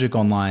fair to Magic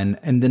Online,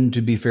 and then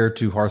to be fair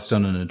to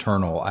Hearthstone and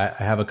Eternal, I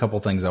have a couple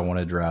things I want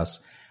to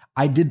address.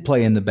 I did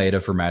play in the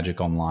beta for Magic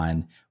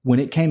Online. When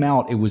it came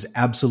out, it was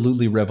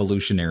absolutely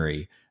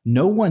revolutionary.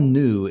 No one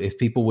knew if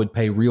people would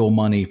pay real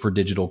money for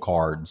digital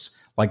cards.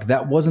 Like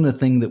that wasn't a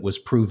thing that was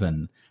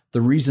proven.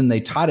 The reason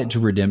they tied it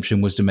to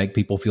redemption was to make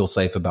people feel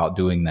safe about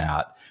doing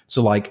that.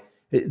 So like,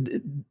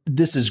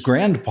 this is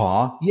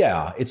grandpa.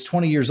 Yeah, it's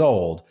 20 years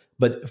old.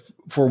 But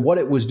for what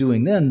it was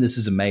doing then, this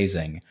is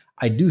amazing.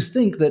 I do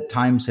think that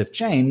times have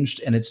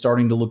changed and it's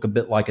starting to look a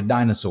bit like a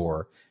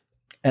dinosaur.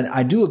 And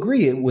I do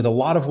agree with a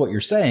lot of what you're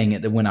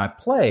saying, that when I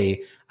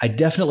play, I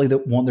definitely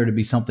want there to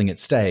be something at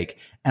stake.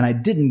 And I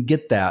didn't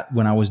get that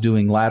when I was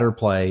doing ladder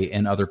play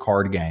and other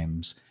card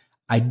games.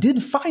 I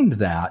did find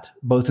that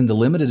both in the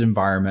limited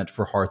environment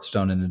for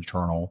Hearthstone and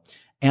Eternal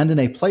and in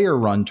a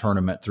player-run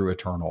tournament through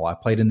Eternal. I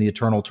played in the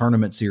Eternal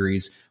Tournament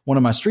series. One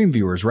of my stream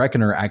viewers,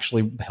 Reckoner,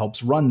 actually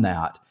helps run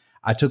that.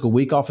 I took a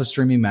week off of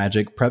streaming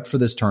Magic, prepped for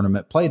this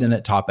tournament, played in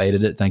it, top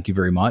 8'd it, thank you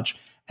very much,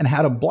 and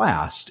had a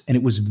blast. And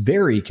it was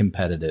very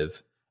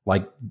competitive.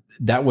 Like,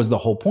 that was the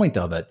whole point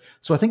of it.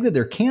 So I think that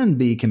there can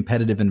be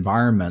competitive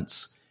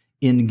environments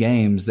in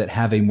games that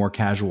have a more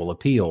casual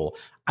appeal.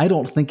 I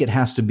don't think it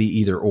has to be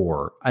either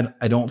or.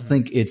 I don't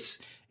think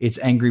it's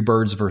Angry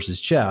Birds versus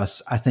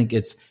chess. I think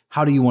it's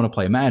how do you want to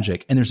play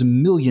Magic? And there's a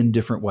million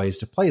different ways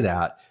to play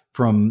that.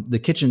 From the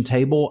kitchen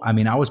table, I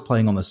mean, I was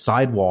playing on the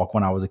sidewalk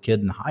when I was a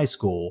kid in high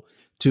school,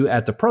 to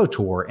at the Pro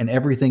Tour, and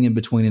everything in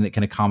between, and it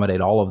can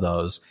accommodate all of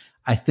those.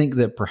 I think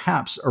that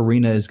perhaps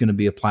Arena is going to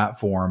be a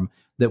platform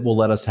that will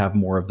let us have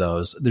more of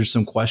those. There's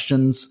some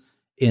questions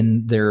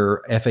in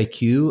their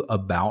FAQ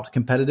about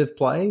competitive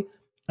play.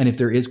 And if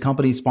there is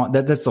company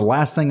that's the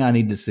last thing I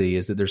need to see,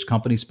 is that there's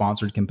company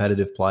sponsored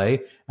competitive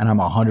play, and I'm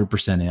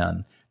 100%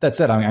 in. That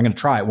said, I'm going to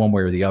try it one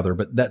way or the other,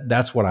 but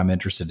that's what I'm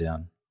interested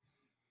in.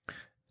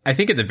 I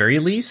think at the very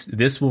least,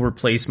 this will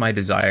replace my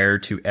desire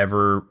to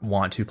ever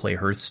want to play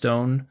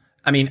Hearthstone.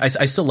 I mean,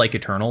 I still like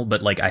Eternal,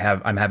 but like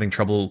I'm having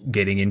trouble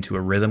getting into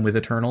a rhythm with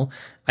Eternal.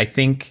 I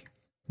think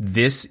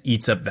this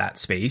eats up that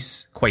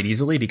space quite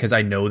easily because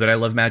I know that I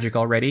love Magic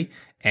already.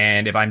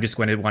 And if I'm just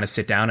going to want to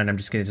sit down and I'm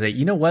just going to say,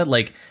 you know what,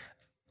 like,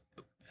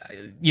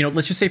 you know,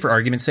 let's just say for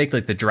argument's sake,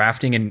 like the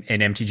drafting in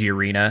MTG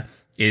Arena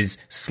is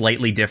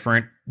slightly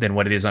different than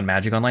what it is on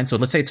Magic Online. So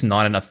let's say it's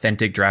not an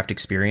authentic draft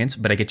experience,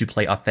 but I get to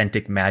play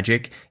authentic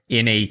Magic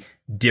in a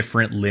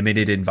different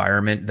limited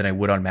environment than I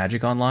would on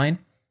Magic Online.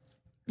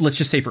 Let's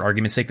just say for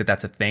argument's sake that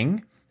that's a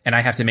thing. And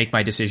I have to make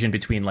my decision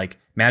between like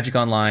Magic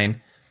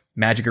Online,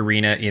 Magic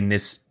Arena in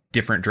this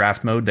different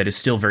draft mode that is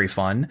still very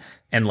fun,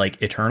 and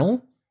like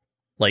Eternal.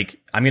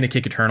 Like, I'm going to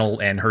kick Eternal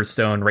and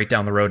Hearthstone right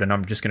down the road, and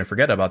I'm just going to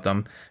forget about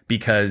them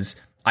because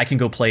I can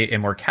go play a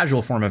more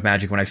casual form of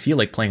Magic when I feel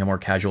like playing a more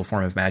casual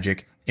form of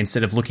Magic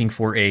instead of looking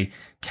for a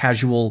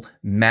casual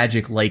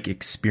Magic-like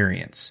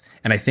experience.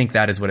 And I think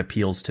that is what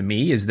appeals to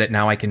me, is that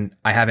now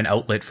I have an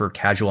outlet for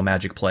casual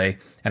Magic play,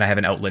 and I have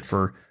an outlet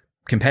for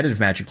competitive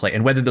Magic play.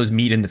 And whether those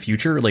meet in the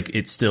future, like,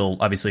 it's still,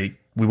 obviously,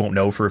 we won't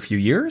know for a few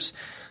years.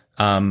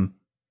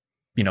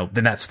 You know,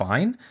 then that's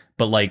fine.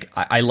 But like,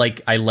 I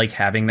like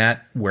having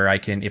that where I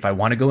can, if I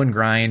want to go and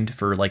grind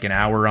for like an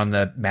hour on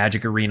the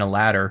Magic Arena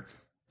ladder,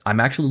 I'm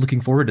actually looking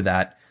forward to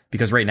that,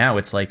 because right now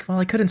it's like, well,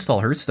 I could install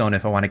Hearthstone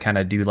if I want to kind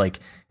of do like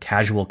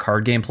casual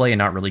card gameplay and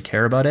not really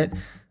care about it.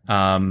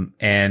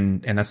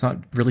 And that's not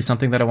really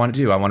something that I want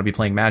to do. I want to be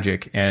playing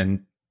Magic,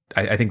 and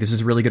I think this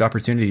is a really good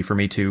opportunity for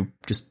me to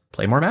just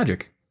play more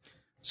Magic.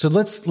 So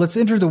let's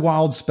enter the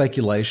wild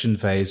speculation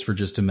phase for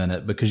just a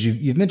minute, because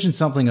you've mentioned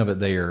something of it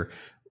there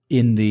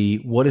in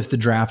the what if the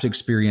draft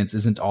experience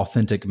isn't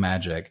authentic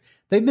Magic.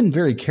 They've been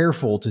very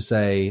careful to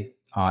say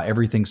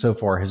everything so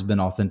far has been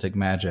authentic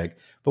Magic.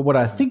 But what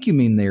I think you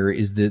mean there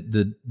is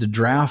the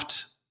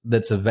draft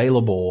that's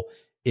available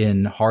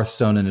in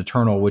Hearthstone and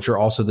Eternal, which are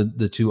also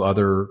the two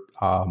other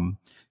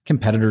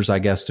competitors, I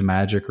guess, to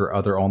Magic or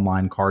other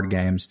online card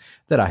games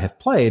that I have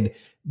played,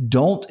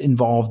 don't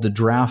involve the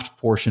draft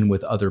portion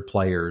with other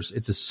players.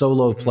 It's a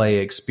solo play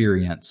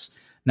experience.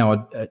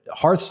 Now,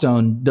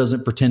 Hearthstone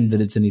doesn't pretend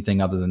that it's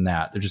anything other than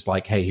that. They're just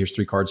like, hey, here's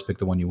 3 cards, pick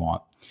the one you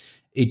want.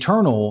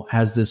 Eternal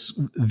has this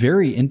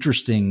very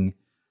interesting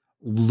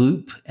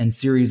loop and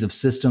series of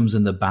systems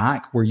in the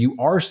back where you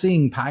are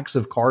seeing packs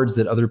of cards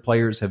that other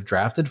players have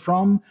drafted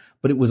from,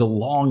 but it was a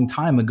long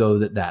time ago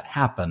that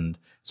happened.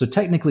 So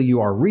technically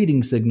you are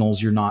reading signals,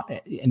 you're not,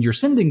 and you're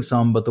sending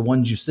some, but the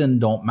ones you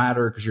send don't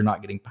matter because you're not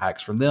getting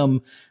packs from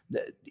them.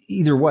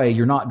 Either way,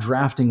 you're not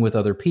drafting with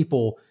other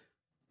people.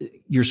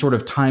 You're sort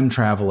of time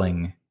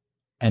traveling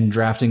and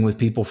drafting with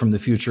people from the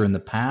future and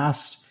the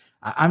past.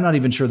 I'm not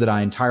even sure that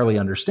I entirely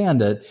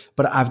understand it,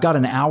 but I've got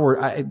an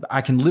hour.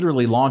 I can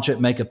literally launch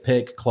it, make a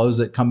pick, close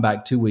it, come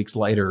back 2 weeks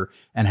later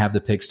and have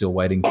the pick still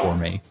waiting for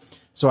me.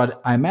 So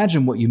I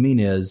imagine what you mean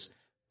is,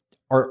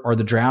 are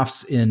the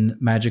drafts in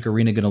Magic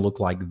Arena going to look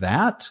like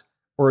that?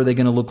 Or are they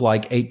going to look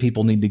like 8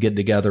 people need to get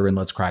together and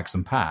let's crack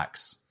some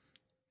packs?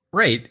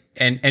 Right.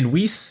 And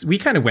we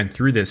kind of went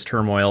through this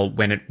turmoil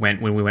when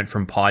we went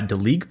from pod to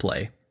league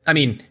play. I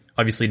mean,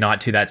 obviously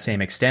not to that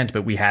same extent,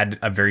 but we had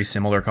a very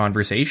similar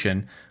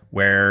conversation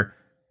where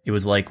it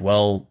was like,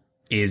 well,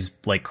 is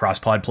like cross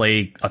pod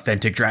play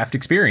authentic draft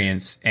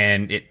experience?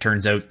 And it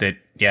turns out that,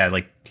 yeah,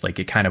 like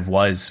it kind of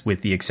was,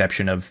 with the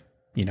exception of,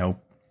 you know,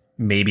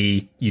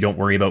 maybe you don't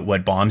worry about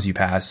what bombs you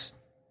pass.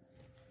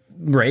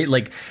 Right.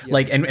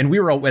 And we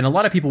were, and a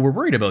lot of people were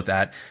worried about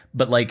that,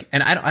 but like,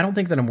 and I don't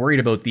think that I'm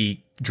worried about the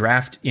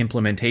draft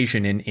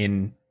implementation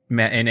in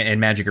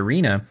Magic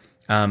Arena.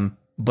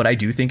 But I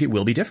do think it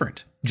will be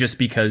different, just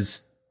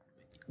because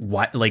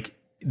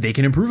they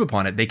can improve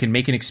upon it. They can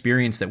make an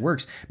experience that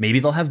works. Maybe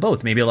they'll have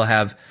both. Maybe they'll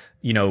have,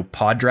 you know,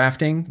 pod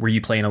drafting where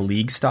you play in a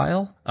league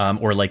style,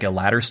 or like a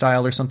ladder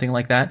style or something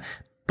like that.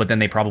 But then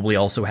they probably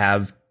also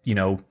have, you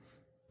know,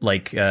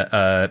 like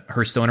a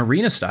Hearthstone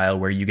Arena style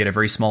where you get a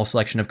very small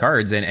selection of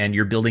cards and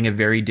you're building a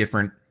very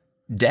different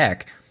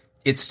deck.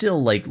 It's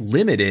still like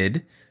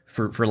limited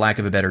for lack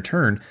of a better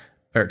term,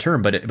 but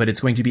it's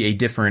going to be a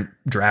different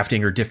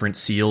drafting or different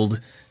sealed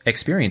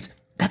experience.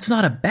 That's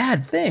not a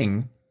bad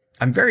thing.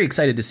 I'm very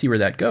excited to see where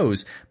that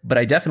goes, but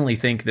I definitely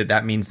think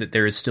that means that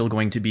there is still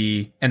going to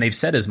be, and they've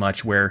said as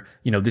much, where,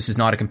 you know, this is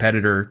not a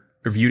competitor,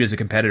 or viewed as a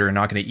competitor, and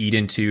not going to eat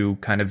into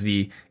kind of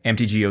the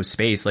MTGO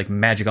space. Like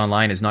Magic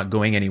Online is not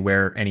going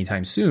anywhere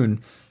anytime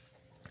soon.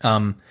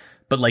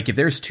 But like if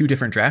there's 2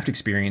 different draft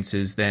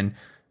experiences, then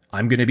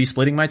I'm going to be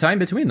splitting my time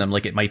between them.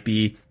 Like it might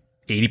be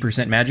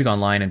 80% Magic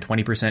Online and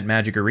 20%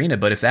 Magic Arena.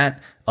 But if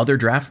that other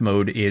draft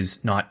mode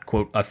is not,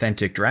 quote,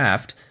 authentic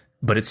draft,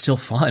 but it's still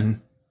fun,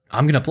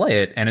 I'm going to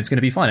play it and it's going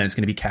to be fun and it's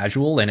going to be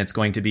casual and it's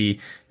going to be,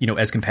 you know,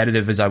 as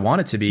competitive as I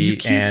want it to be.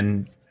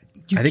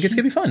 I think it's going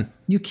to be fun.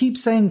 You keep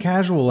saying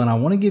casual, and I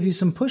want to give you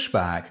some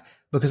pushback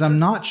because I'm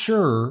not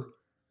sure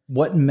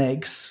what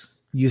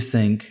makes you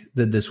think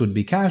that this would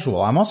be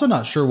casual. I'm also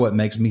not sure what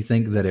makes me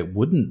think that it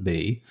wouldn't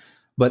be.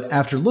 But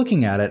after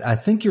looking at it, I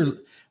think you're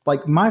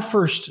like, my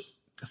first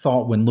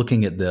thought when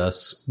looking at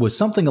this was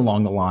something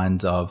along the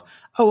lines of,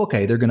 oh,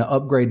 okay, they're going to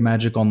upgrade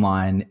Magic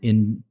Online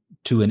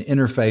into an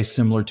interface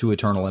similar to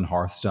Eternal and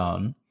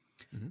Hearthstone.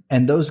 Mm-hmm.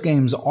 And those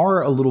games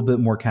are a little bit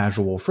more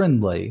casual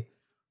friendly.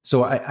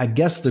 So I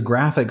guess the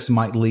graphics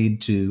might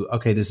lead to,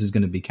 okay, this is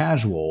going to be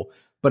casual,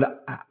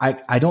 but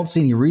I don't see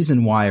any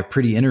reason why a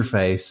pretty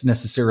interface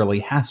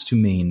necessarily has to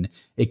mean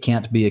it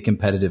can't be a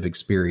competitive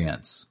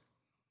experience.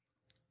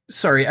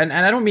 Sorry, and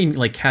I don't mean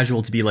like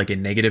casual to be like a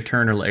negative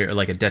term or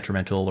like a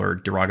detrimental or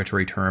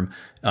derogatory term.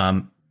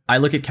 I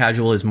look at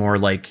casual as more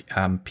like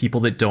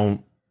people that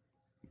don't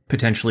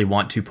potentially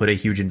want to put a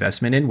huge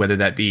investment in, whether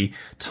that be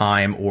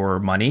time or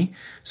money.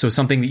 So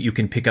something that you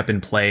can pick up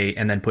and play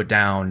and then put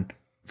down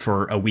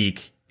for a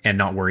week and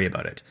not worry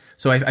about it.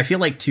 So I feel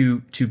like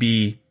to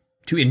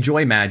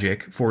enjoy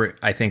Magic,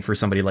 I think for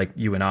somebody like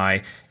you and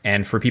I,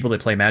 and for people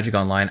that play Magic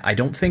Online, I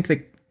don't think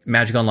that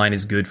Magic Online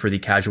is good for the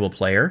casual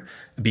player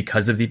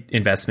because of the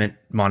investment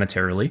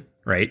monetarily,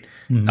 right?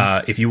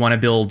 Mm-hmm. If you want to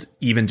build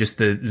even just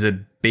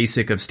the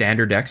basic of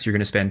standard decks, you're going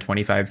to spend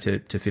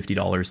 $25 to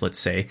 $50, let's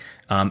say.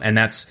 And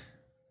that's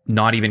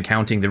not even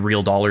counting the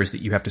real dollars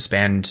that you have to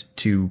spend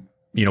to,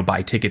 you know,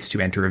 buy tickets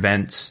to enter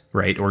events,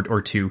 right?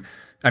 Or to,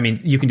 I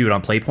mean, you can do it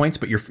on play points,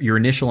 but your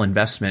initial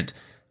investment,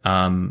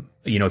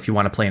 you know, if you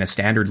want to play in a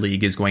standard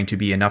league, is going to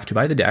be enough to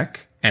buy the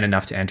deck and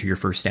enough to enter your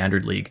first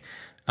standard league.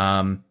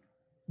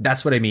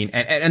 That's what I mean.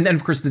 And then,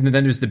 of course, then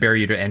there's the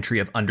barrier to entry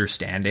of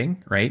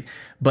understanding, right?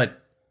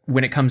 But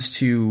when it comes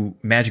to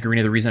Magic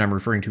Arena, the reason I'm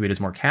referring to it as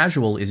more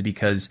casual is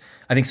because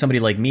I think somebody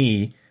like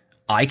me,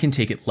 I can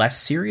take it less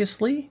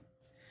seriously,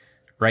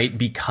 right?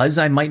 Because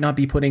I might not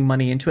be putting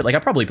money into it. Like I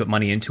probably put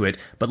money into it,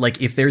 but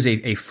like if there's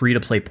a free to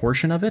play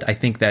portion of it, I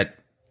think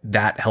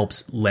that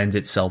helps lend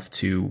itself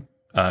to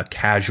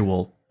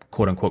casual,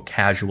 quote unquote,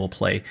 casual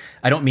play.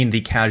 I don't mean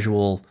the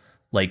casual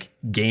like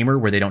gamer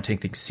where they don't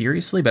take things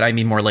seriously, but I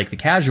mean more like the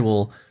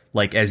casual,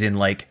 like as in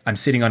like I'm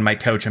sitting on my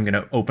couch, I'm going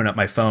to open up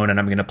my phone and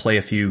I'm going to play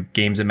a few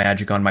games of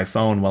Magic on my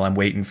phone while I'm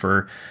waiting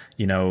for,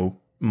 you know,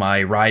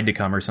 my ride to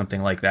come or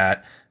something like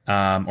that.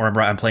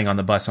 Or I'm playing on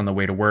the bus on the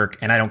way to work,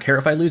 and I don't care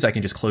if I lose. I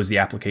can just close the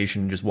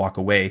application and just walk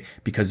away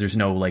because there's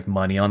no like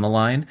money on the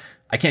line.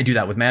 I can't do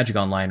that with Magic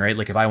Online, right?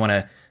 Like if I want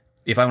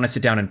to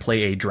sit down and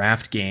play a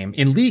draft game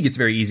in League, it's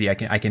very easy. I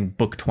can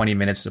book 20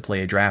 minutes to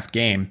play a draft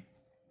game.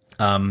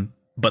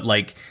 But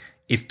like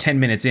if 10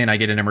 minutes in I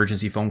get an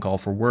emergency phone call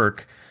for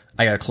work,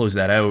 I got to close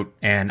that out,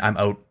 and I'm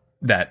out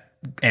that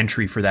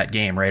entry for that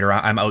game, right? Or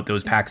I'm out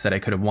those packs that I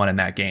could have won in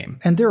that game.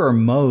 And there are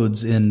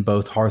modes in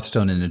both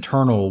Hearthstone and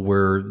Eternal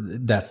where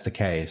that's the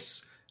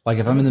case. Like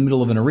if I'm in the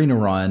middle of an arena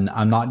run,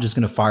 I'm not just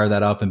going to fire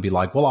that up and be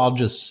like, well, I'll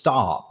just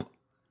stop,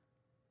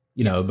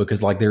 you know,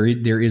 because like there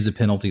is a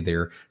penalty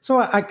there. So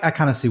I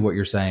kind of see what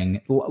you're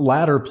saying.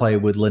 Ladder play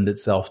would lend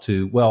itself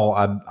to, well,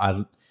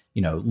 I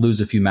you know,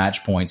 lose a few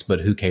match points,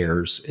 but who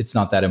cares? It's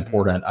not that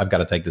important. I've got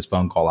to take this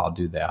phone call. I'll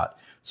do that.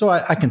 So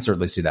I can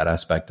certainly see that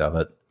aspect of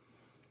it.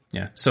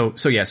 Yeah. So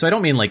I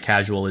don't mean like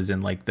casual as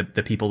in like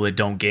the people that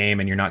don't game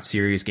and you're not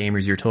serious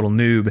gamers, you're a total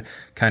noob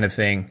kind of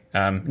thing.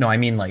 No, I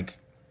mean like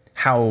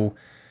how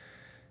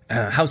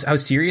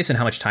serious and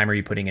how much time are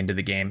you putting into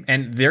the game?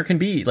 And there can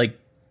be like,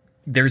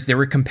 there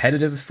were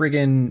competitive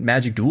friggin'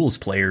 Magic Duels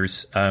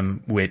players,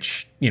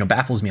 which, you know,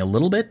 baffles me a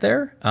little bit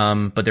there.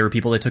 But there were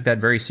people that took that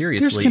very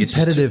seriously. There's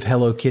competitive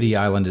Hello Kitty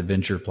Island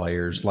Adventure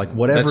players, like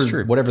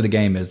whatever the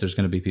game is, there's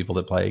going to be people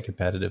that play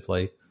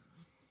competitively.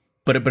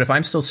 But if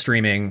I'm still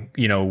streaming,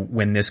 you know,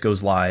 when this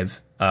goes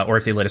live, or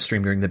if they let us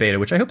stream during the beta,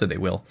 which I hope that they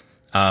will,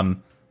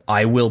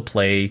 I will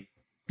play,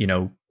 you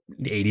know,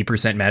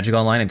 80% Magic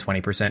Online and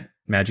 20%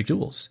 Magic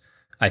Duels.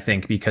 I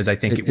think because I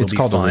think it will be fun. It's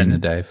called Arena,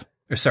 Dave.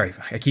 Or, sorry,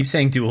 I keep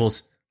saying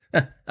Duels,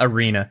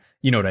 Arena.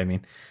 You know what I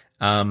mean?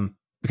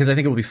 Because I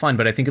think it will be fun,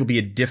 but I think it'll be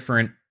a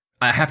different.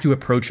 I have to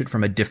approach it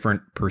from a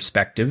different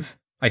perspective.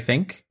 I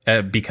think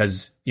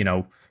because, you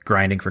know,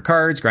 grinding for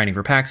cards, grinding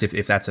for packs,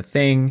 if that's a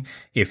thing.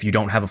 If you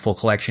don't have a full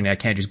collection, I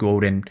can't just go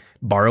out and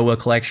borrow a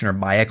collection or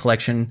buy a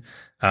collection,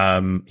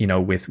 you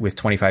know, with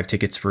 25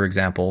 tickets, for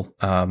example.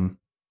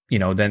 You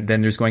know, then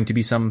there's going to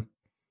be some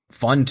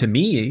fun to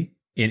me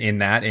in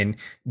that, and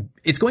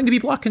it's going to be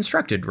block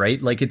constructed,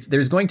 right? Like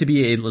there's going to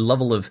be a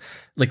level of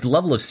like the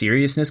level of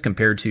seriousness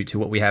compared to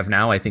what we have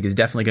now, I think is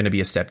definitely going to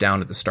be a step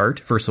down at the start.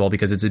 First of all,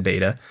 because it's a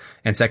beta,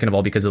 and second of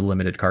all, because of the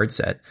limited card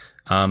set.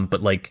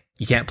 But like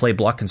you can't play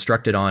block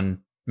constructed on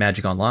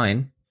Magic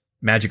Online.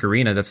 Magic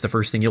Arena, that's the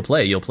first thing you'll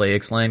play. You'll play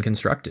Ixalan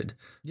Constructed.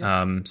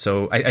 Yep.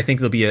 So I think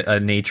there'll be a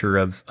nature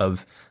of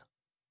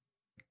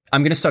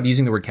I'm going to stop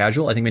using the word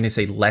casual. I think I'm going to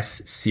say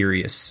less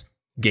serious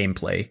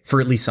gameplay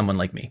for at least someone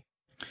like me.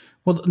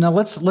 Well, now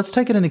let's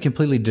take it in a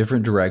completely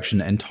different direction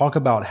and talk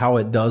about how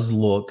it does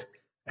look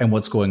and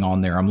what's going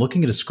on there. I'm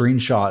looking at a screen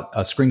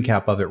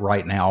cap of it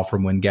right now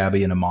from when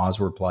Gabby and Amaz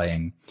were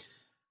playing.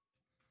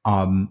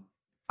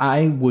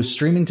 I was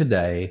streaming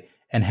today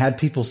and had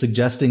people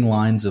suggesting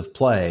lines of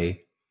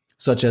play,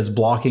 such as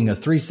blocking a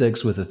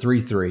 3/6 with a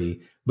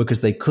 3/3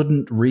 because they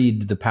couldn't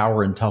read the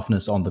power and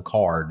toughness on the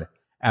card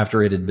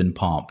after it had been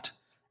pumped.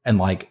 And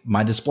like,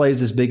 my display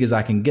is as big as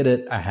I can get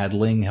it. I had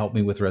Ling help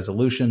me with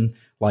resolution.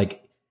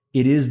 Like,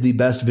 it is the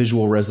best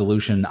visual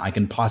resolution I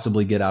can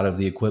possibly get out of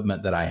the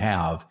equipment that I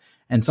have.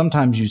 And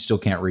sometimes you still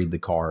can't read the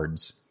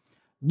cards.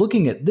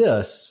 Looking at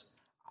this,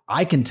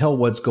 I can tell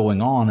what's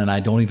going on, and I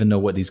don't even know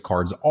what these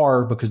cards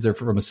are because they're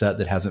from a set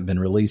that hasn't been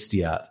released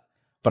yet.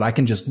 But I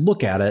can just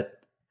look at it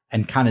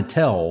and kind of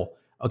tell,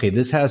 okay,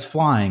 this has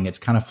flying. It's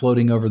kind of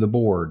floating over the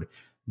board.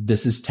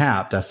 This is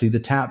tapped. I see the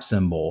tap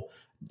symbol.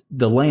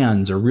 The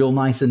lands are real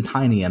nice and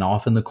tiny and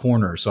off in the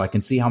corner, so I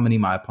can see how many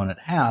my opponent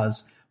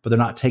has, but they're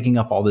not taking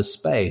up all this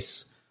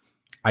space.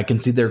 I can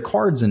see their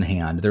cards in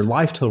hand. Their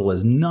life total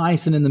is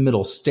nice and in the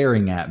middle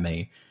staring at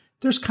me.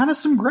 There's kind of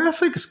some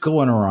graphics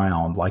going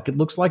around. Like, it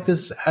looks like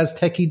this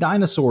Aztec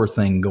dinosaur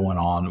thing going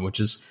on,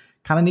 which is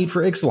kind of neat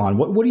for Ixalan.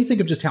 What do you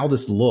think of just how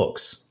this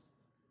looks?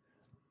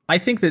 I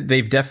think that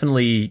they've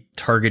definitely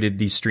targeted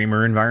the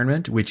streamer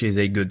environment, which is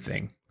a good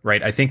thing,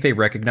 right? I think they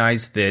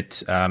recognize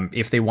that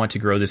if they want to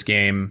grow this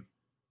game,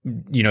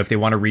 you know, if they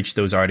want to reach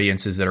those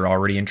audiences that are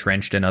already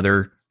entrenched in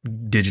other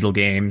digital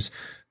games,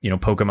 you know,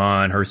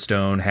 Pokemon,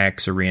 Hearthstone,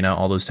 Hex, Arena,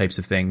 all those types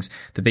of things,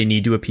 that they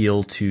need to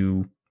appeal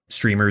to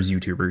streamers,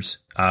 YouTubers.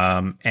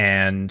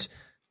 And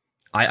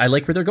I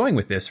like where they're going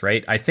with this,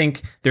 right? I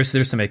think there's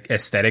some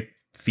aesthetic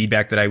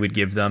feedback that I would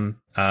give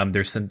them.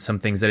 There's some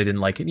things that I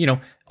didn't like. You know,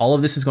 all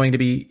of this is going to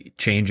be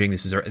changing.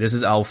 This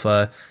is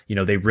alpha. You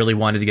know, they really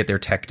wanted to get their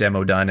tech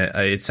demo done.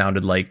 It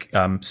sounded like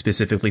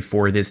specifically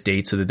for this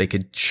date so that they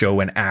could show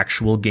an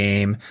actual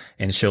game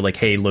and show like,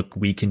 hey, look,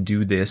 we can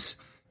do this.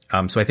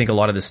 So I think a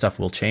lot of this stuff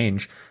will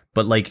change.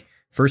 But like,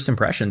 first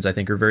impressions, I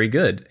think, are very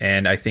good.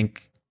 And I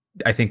think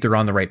I think they're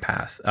on the right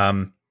path.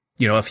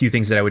 A few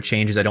things that I would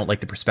change is I don't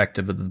like the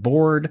perspective of the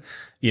board.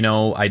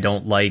 I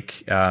don't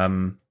like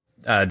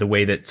the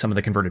way that some of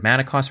the converted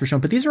mana costs were shown,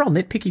 but these are all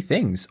nitpicky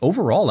things.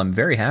 Overall, I'm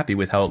very happy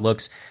with how it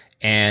looks,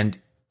 and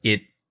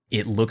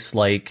it looks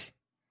like,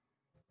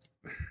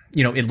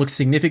 it looks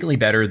significantly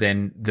better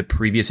than the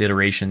previous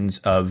iterations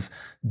of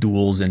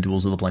Duels and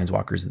Duels of the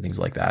Planeswalkers and things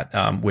like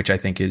that, which I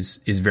think is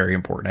very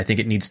important. I think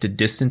it needs to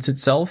distance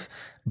itself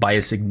by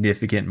a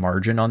significant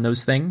margin on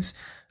those things.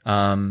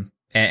 And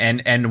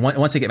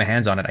once I get my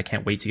hands on it, I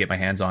can't wait to get my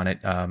hands on it.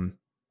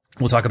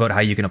 We'll talk about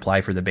how you can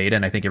apply for the beta,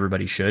 and I think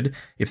everybody should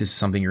if this is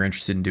something you're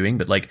interested in doing.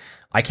 But like,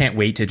 I can't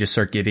wait to just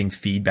start giving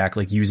feedback,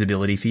 like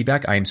usability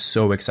feedback. I am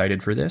so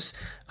excited for this,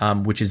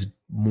 which is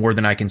more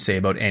than I can say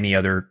about any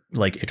other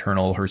like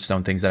Eternal,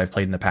 Hearthstone things that I've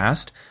played in the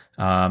past.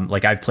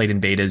 Like I've played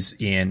in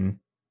betas in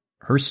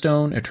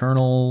Hearthstone,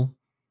 Eternal.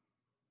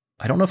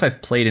 I don't know if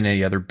I've played in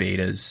any other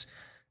betas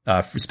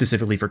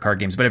specifically for card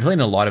games, but I've played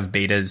in a lot of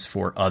betas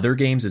for other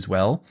games as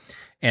well.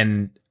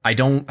 And I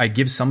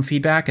give some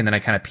feedback and then I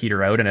kind of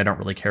peter out and I don't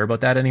really care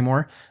about that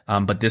anymore.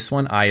 But this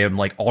one, I am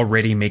like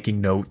already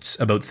making notes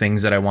about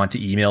things that I want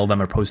to email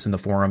them or post in the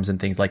forums and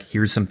things like,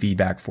 here's some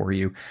feedback for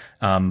you,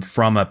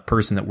 from a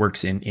person that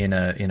works in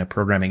a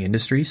programming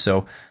industry.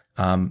 So,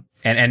 and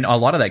a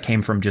lot of that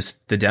came from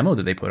just the demo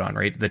that they put on,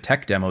 right? The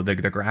tech demo, the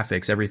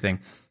graphics, everything.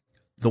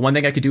 The one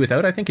thing I could do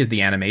without, I think, is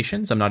the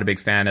animations. I'm not a big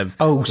fan of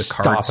the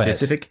card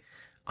specific.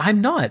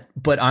 I'm not,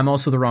 but I'm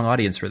also the wrong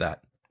audience for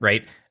that,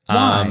 right?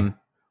 Why?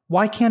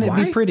 Why can't it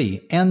be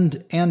pretty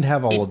and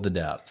have all of the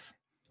depth?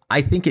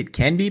 I think it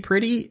can be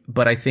pretty,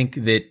 but I think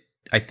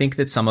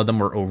that some of them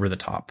were over the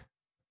top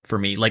for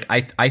me. Like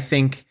I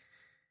think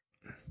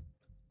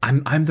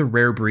I'm the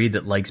rare breed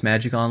that likes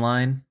Magic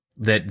Online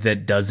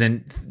that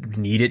doesn't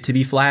need it to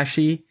be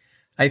flashy,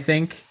 I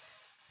think.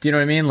 Do you know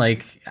what I mean?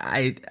 Like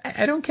I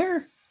don't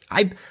care.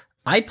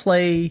 I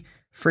play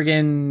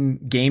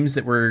friggin' games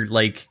that were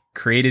like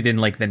created in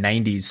like the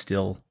 90s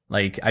still.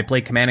 Like I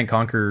play Command and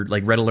Conquer,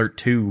 like Red Alert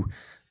 2.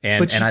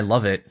 And I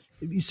love it.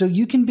 So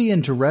you can be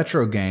into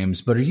retro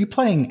games, but are you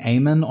playing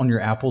Eamon on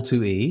your Apple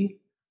IIe?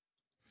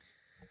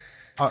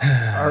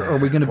 Are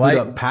we going to boot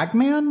up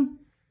Pac-Man?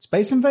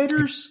 Space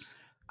Invaders?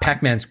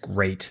 Pac-Man's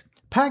great.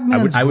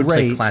 Pac-Man's I would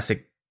great. play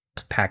classic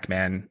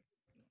Pac-Man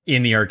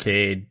in the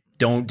arcade.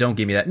 Don't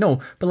give me that.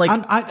 No, but like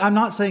I'm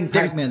not saying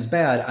Pac-Man's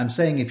bad. I'm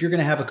saying if you're going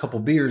to have a couple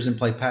beers and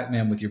play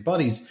Pac-Man with your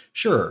buddies,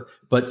 sure.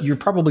 But you're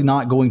probably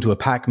not going to a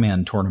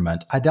Pac-Man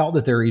tournament. I doubt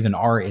that there even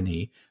are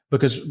any,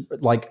 because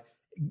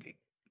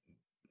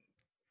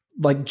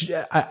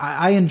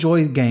I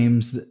enjoy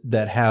games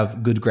that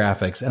have good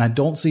graphics, and I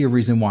don't see a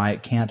reason why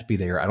it can't be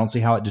there. I don't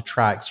see how it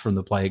detracts from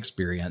the play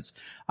experience.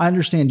 I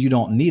understand you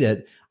don't need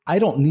it. I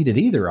don't need it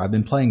either. I've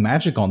been playing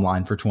Magic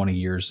Online for 20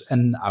 years,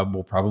 and I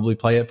will probably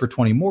play it for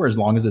 20 more as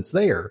long as it's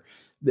there.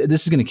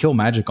 This is going to kill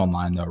Magic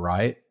Online, though,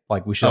 right?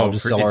 Like we should all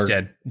just sell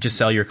dead. Just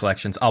sell your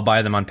collections. I'll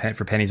buy them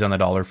for pennies on the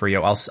dollar for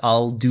you.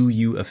 I'll do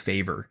you a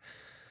favor.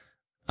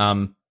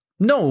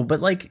 No,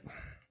 but like.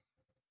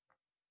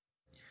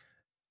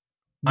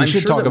 We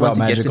should talk about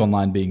Magic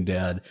Online being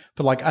dead,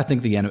 but like I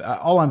think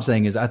all I'm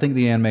saying is I think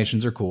the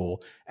animations are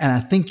cool, and I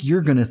think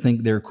you're going to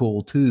think they're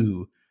cool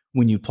too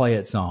when you play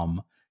it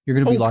some. You're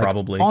going to be like,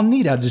 probably. Oh,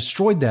 neat, I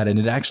destroyed that and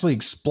it actually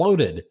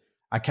exploded.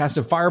 I cast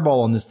a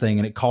fireball on this thing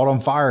and it caught on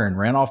fire and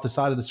ran off the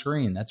side of the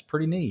screen. That's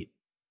pretty neat.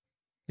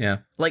 Yeah.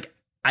 Like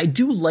I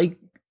do like,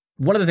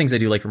 one of the things I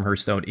do like from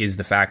Hearthstone is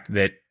the fact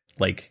that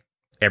like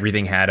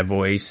everything had a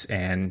voice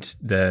and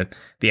the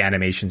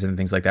animations and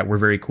things like that were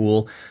very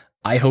cool.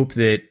 I hope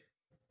that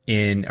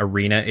in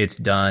Arena it's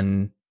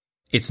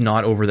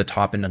not over the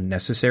top and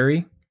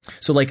unnecessary.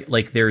 So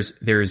like there's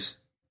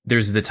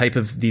the type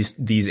of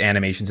these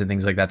animations and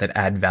things like that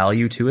add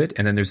value to it,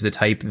 and then there's the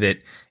type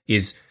that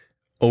is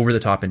over the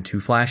top and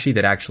too flashy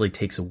that actually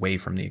takes away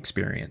from the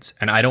experience.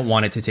 And I don't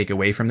want it to take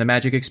away from the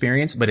Magic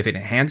experience, but if it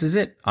enhances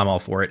it, I'm all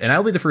for it. And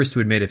I'll be the first to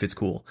admit if it's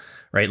cool,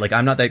 right? Like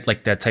I'm not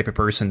that type of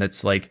person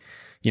that's like,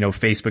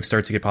 Facebook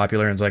starts to get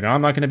popular and it's like, oh,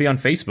 I'm not going to be on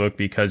Facebook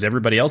because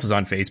everybody else is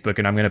on Facebook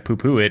and I'm going to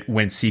poo-poo it,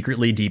 when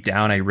secretly deep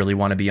down I really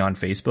want to be on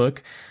Facebook.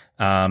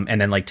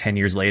 And then like 10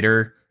 years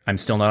later, I'm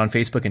still not on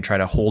Facebook and try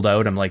to hold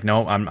out. I'm like,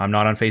 no, I'm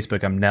not on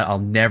Facebook. I'll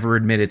never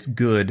admit it's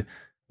good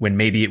when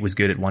maybe it was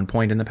good at one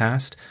point in the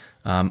past.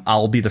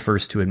 I'll be the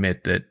first to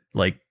admit that,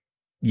 like,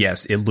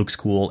 yes, it looks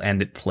cool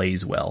and it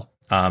plays well.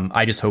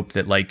 I just hope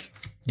that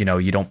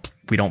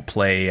we don't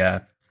play,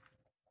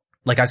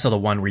 like I saw the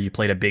one where you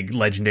played a big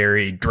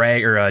legendary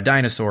drag or a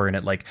dinosaur and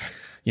it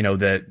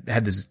that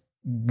had this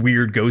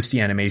weird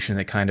ghosty animation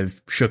that kind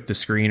of shook the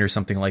screen or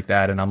something like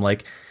that. And I'm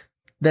like,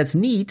 that's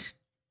neat,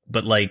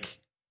 but like,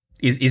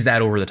 is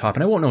that over the top?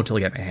 And I won't know until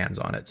I get my hands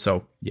on it.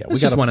 So yeah, it's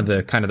just one of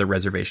the kind of the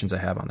reservations I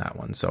have on that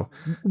one. So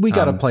we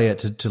got to play it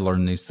to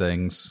learn these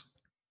things.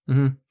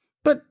 Mm-hmm.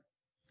 But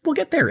we'll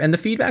get there, and the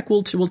feedback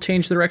will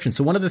change the direction.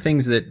 So one of the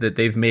things that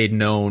they've made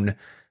known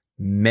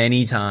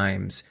many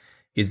times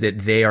is that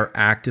they are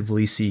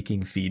actively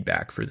seeking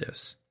feedback for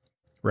this,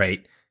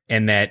 right?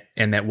 And that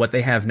what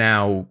they have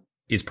now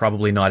is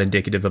probably not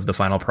indicative of the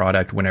final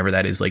product, whenever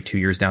that is, like 2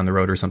 years down the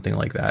road or something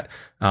like that.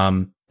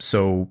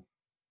 So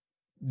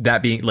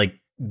that being like,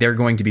 they're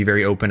going to be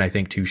very open, I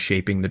think, to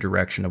shaping the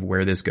direction of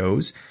where this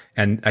goes.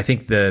 And I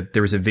think there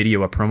was a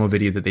promo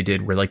video that they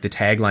did where like the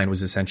tagline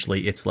was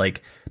essentially, it's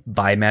like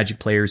by Magic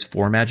players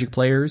for Magic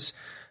players.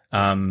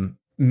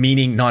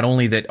 Meaning not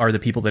only that are the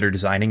people that are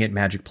designing it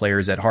Magic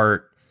players at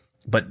heart,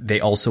 but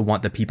they also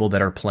want the people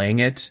that are playing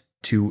it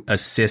to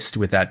assist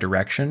with that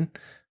direction,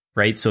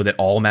 right? So that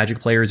all Magic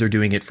players are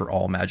doing it for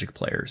all Magic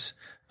players.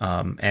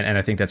 And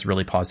I think that's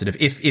really positive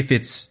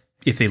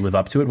if they live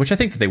up to it, which I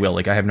think that they will.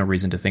 Like, I have no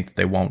reason to think that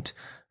they won't.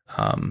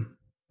 I'm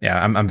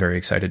very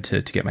excited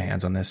to get my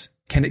hands on this.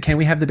 Can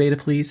we have the beta,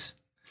 please?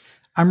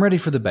 I'm ready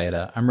for the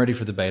beta.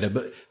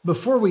 But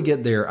before we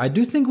get there, I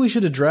do think we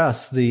should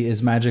address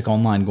is Magic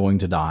Online going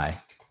to die?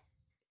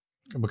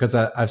 Because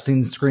I've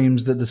seen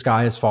screams that the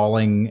sky is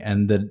falling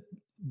and that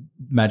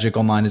Magic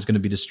Online is going to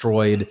be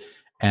destroyed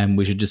and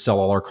we should just sell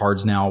all our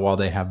cards now while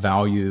they have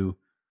value.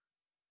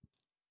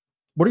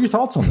 What are your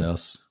thoughts on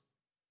this?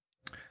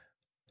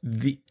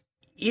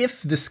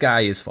 If the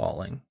sky is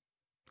falling,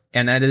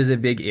 and that is a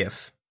big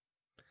if,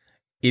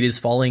 it is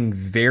falling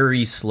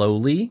very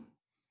slowly.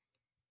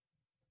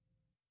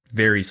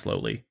 Very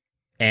slowly.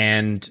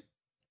 And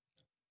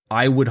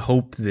I would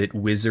hope that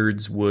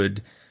Wizards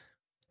would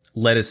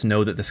let us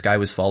know that the sky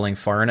was falling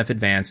far enough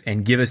advance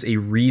and give us a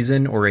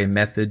reason or a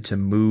method to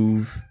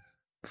move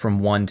from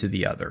one to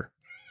the other.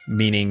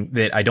 Meaning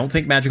that I don't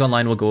think Magic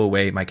Online will go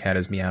away. My cat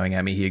is meowing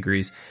at me. He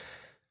agrees.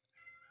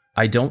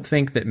 I don't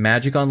think that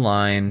Magic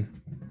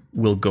Online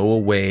will go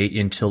away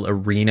until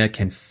Arena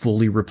can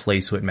fully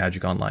replace what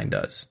Magic Online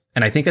does.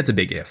 And I think that's a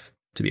big if,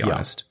 to be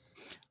honest.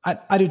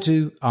 I do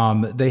too.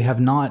 They have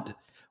not.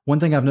 One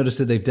thing I've noticed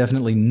that they've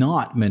definitely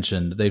not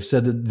mentioned, they've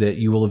said that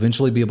you will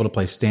eventually be able to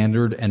play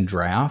Standard and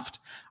Draft.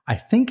 I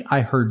think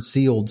I heard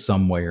Sealed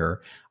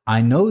somewhere.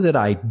 I know that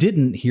I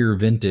didn't hear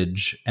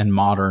Vintage and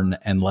Modern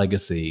and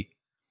Legacy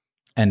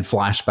and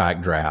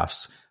Flashback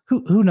drafts.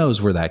 Who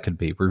knows where that could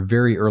be? We're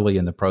very early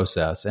in the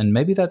process, and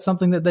maybe that's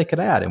something that they could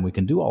add, and we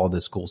can do all of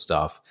this cool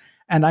stuff.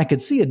 And I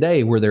could see a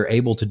day where they're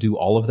able to do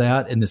all of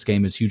that, and this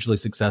game is hugely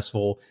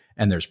successful,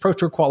 and there's Pro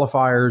Tour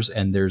qualifiers,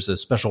 and there's a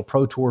special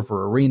Pro Tour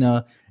for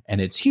Arena, and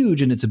it's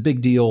huge, and it's a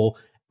big deal,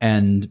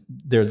 and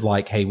they're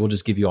like, hey, we'll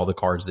just give you all the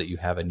cards that you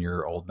have in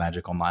your old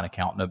Magic Online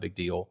account, no big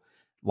deal.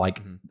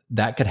 Like,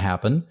 that could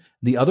happen.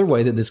 The other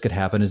way that this could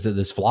happen is that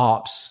this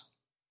flops,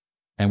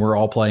 and we're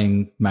all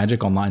playing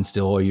Magic Online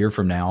still a year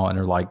from now, and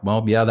they're like,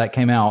 well, yeah, that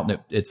came out, and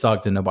it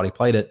sucked, and nobody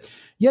played it.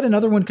 Yet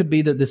another one could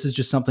be that this is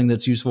just something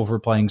that's useful for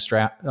playing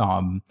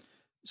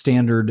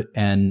Standard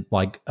and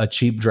like a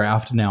cheap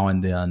draft now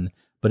and then.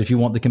 But if you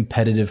want the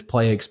competitive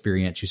play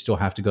experience, you still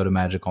have to go to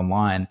Magic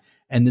Online.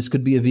 And this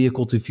could be a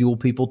vehicle to fuel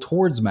people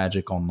towards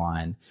Magic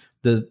Online.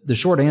 The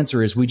short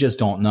answer is we just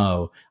don't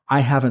know. I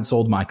haven't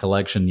sold my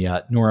collection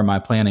yet, nor am I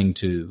planning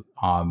to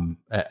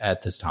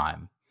at this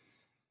time.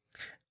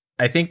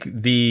 I think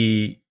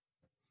the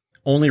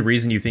only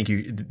reason you think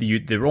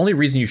the only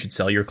reason you should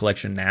sell your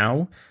collection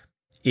now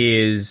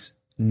is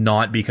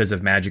not because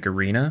of Magic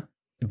Arena,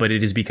 but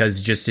it is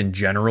because just in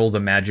general,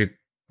 the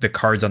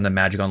cards on the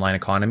Magic Online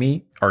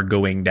economy are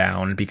going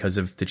down because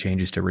of the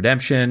changes to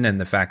redemption and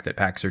the fact that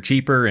packs are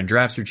cheaper and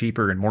drafts are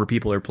cheaper and more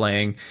people are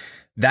playing.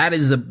 That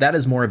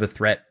is more of a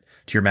threat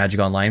to your Magic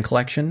Online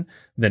collection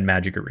than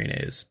Magic Arena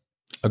is.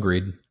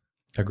 Agreed.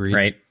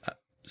 Right.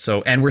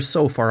 So, and we're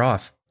so far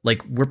off.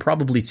 Like, we're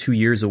probably 2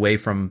 years away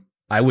from,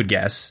 I would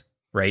guess,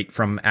 right,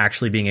 from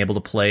actually being able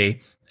to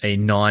play a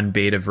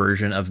non-beta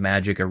version of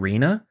Magic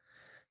Arena.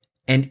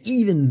 And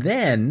even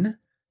then,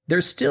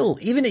 there's still,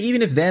 even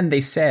if then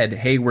they said,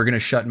 hey, we're going to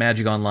shut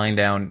Magic Online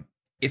down,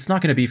 it's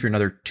not going to be for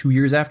another 2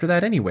 years after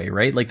that anyway,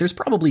 right? Like, there's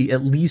probably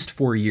at least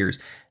 4 years.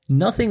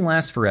 Nothing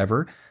lasts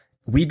forever.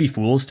 We'd be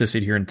fools to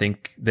sit here and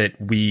think that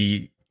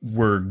we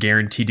were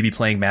guaranteed to be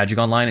playing Magic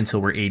Online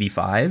until we're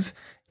 85.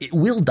 It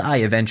will die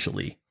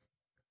eventually,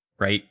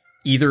 right?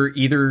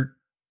 Either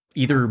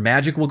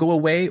Magic will go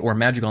away or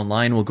Magic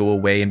Online will go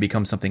away and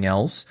become something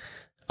else.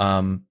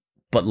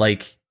 But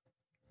like,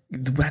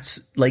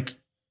 that's like,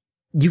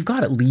 you've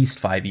got at least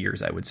 5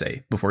 years, I would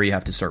say, before you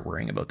have to start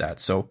worrying about that.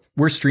 So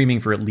we're streaming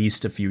for at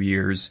least a few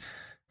years.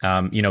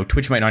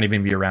 Twitch might not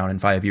even be around in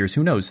 5 years.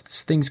 Who knows?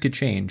 Things could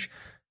change.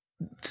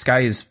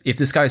 If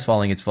the sky is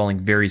falling, it's falling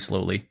very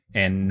slowly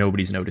and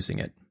nobody's noticing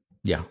it.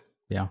 Yeah,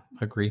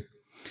 agree.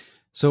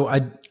 So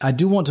I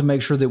do want to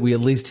make sure that we at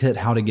least hit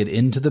how to get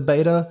into the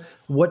beta.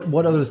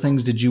 What other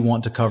things did you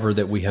want to cover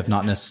that we have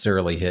not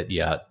necessarily hit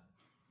yet?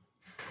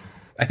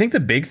 I think the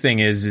big thing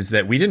is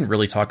that we didn't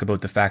really talk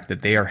about the fact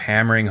that they are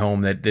hammering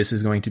home that this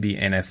is going to be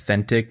an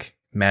authentic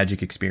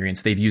Magic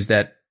experience. They've used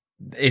that.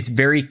 It's a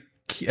very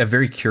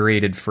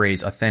curated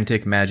phrase,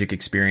 authentic Magic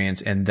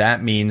experience. And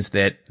that means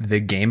that the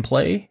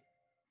gameplay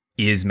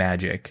is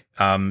Magic.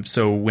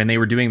 So when they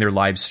were doing their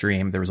live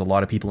stream, there was a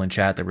lot of people in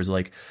chat that was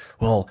like,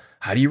 well,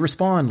 how do you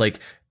respond? Like,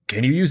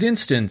 can you use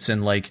instants?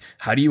 And like,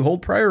 how do you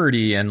hold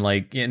priority? And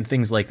like, and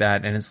things like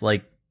that. And it's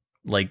like,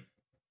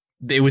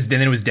 it was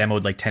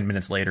demoed like 10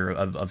 minutes later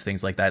of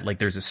things like that. Like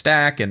there's a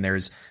stack and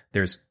there's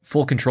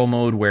full control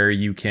mode where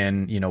you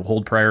can,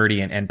 hold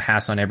priority and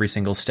pass on every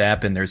single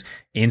step. And there's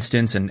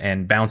instance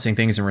and bouncing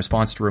things in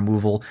response to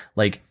removal.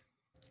 Like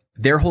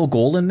their whole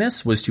goal in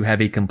this was to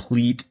have a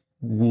complete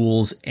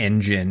rules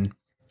engine,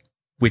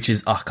 which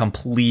is a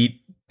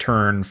complete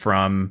turn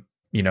from,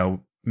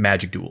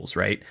 Magic Duels,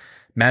 right?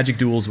 Magic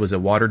Duels was a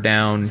watered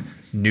down,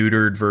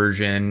 neutered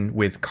version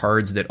with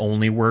cards that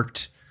only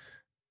worked.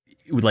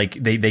 Like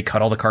they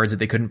cut all the cards that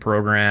they couldn't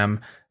program.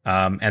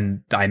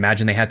 And I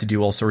imagine they had to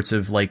do all sorts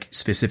of like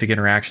specific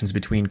interactions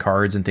between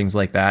cards and things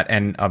like that.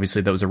 And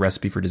obviously that was a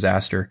recipe for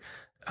disaster.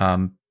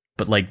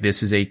 But like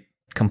this is a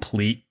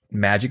complete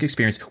Magic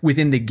experience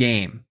within the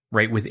game,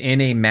 right? Within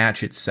a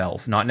match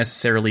itself, not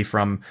necessarily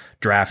from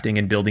drafting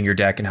and building your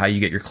deck and how you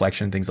get your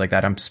collection and things like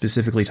that. I'm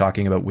specifically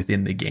talking about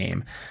within the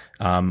game,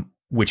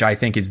 which I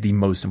think is the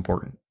most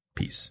important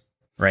piece,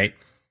 right?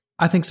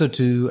 I think so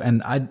too.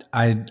 And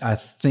I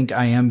think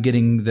I am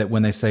getting that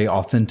when they say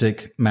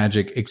authentic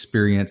Magic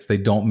experience, they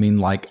don't mean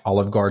like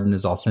Olive Garden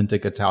is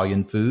authentic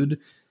Italian food.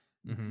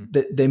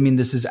 Mm-hmm. They mean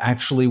this is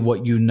actually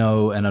what you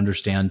know and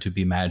understand to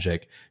be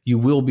Magic. You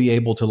will be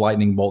able to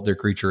lightning bolt their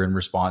creature in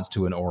response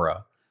to an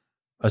aura,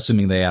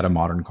 assuming they add a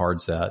modern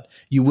card set.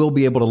 You will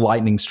be able to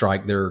lightning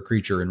strike their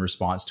creature in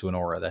response to an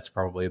aura. That's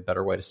probably a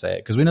better way to say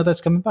it because we know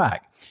that's coming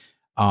back.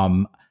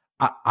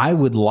 I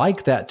would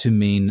like that to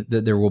mean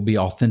that there will be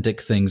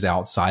authentic things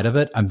outside of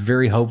it. I'm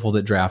very hopeful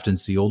that Draft and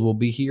Sealed will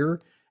be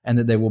here and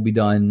that they will be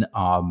done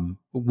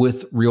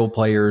with real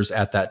players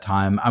at that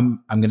time.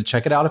 I'm going to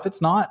check it out if it's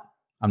not.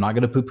 I'm not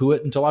going to poo-poo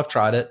it until I've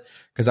tried it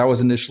because I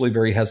was initially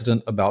very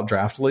hesitant about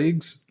draft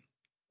leagues.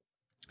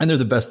 And they're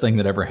the best thing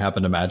that ever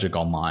happened to Magic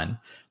Online.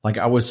 Like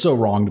I was so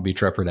wrong to be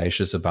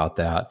trepidatious about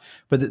that.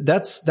 But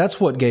that's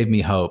what gave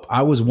me hope.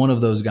 I was one of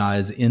those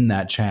guys in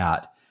that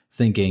chat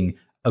thinking,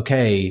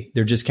 okay,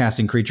 they're just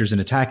casting creatures and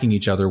attacking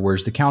each other.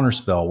 Where's the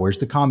counterspell? Where's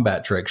the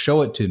combat trick?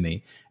 Show it to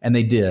me. And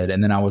they did.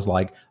 And then I was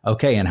like,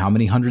 okay, and how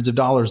many hundreds of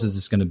dollars is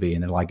this going to be?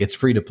 And they're like, it's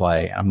free to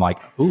play. I'm like,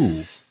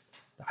 ooh.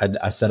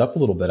 I set up a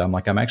little bit. I'm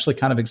like, I'm actually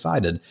kind of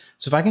excited.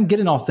 So if I can get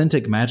an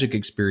authentic Magic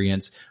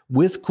experience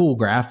with cool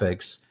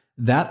graphics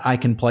that I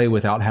can play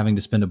without having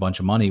to spend a bunch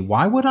of money,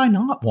 why would I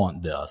not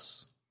want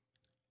this?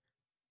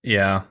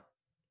 Yeah.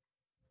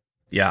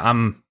 Yeah,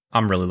 I'm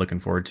really looking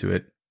forward to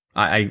it.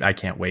 I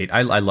can't wait.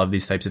 I love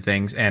these types of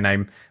things.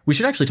 And we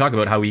should actually talk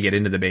about how we get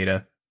into the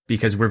beta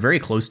because we're very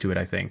close to it,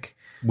 I think.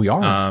 We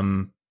are.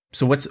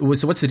 So what's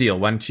the deal?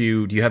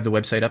 Do you have the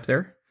website up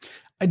there?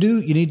 I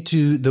do. You need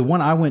to. The one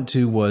I went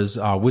to was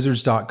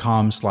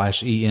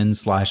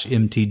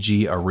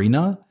wizards.com/en/mtg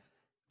arena.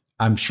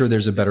 I'm sure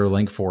there's a better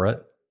link for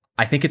it.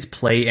 I think it's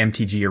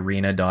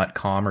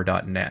playmtgarena.com or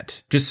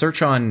 .net. Just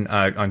search on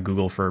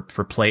Google for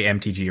Play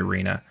MTG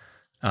Arena.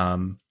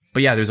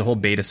 But yeah, there's a whole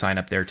beta sign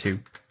up there too.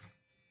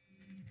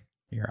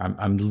 Here,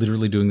 I'm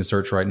literally doing the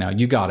search right now.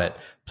 You got it.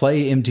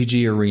 Play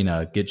MTG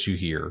Arena gets you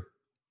here.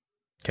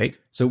 Okay.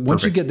 So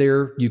once you get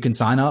there, you can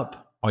sign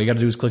up. All you got to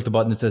do is click the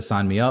button that says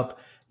sign me up.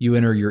 You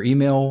enter your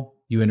email,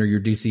 you enter your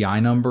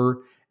DCI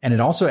number, and it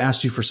also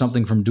asked you for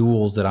something from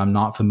Duels that I'm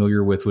not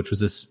familiar with, which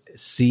was this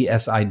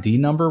CSID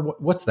number.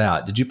 What's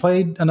that? Did you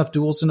play enough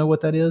Duels to know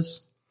what that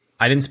is?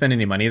 I didn't spend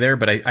any money there,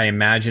 but I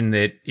imagine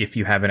that if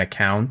you have an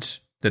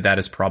account, that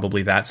is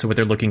probably that. So what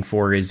they're looking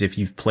for is if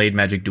you've played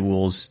Magic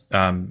Duels,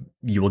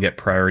 you will get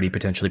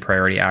potentially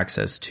priority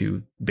access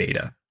to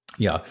beta.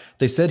 Yeah.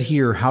 They said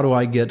here, how do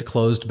I get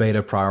closed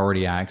beta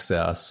priority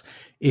access?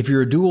 If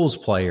you're a Duels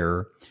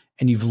player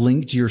and you've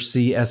linked your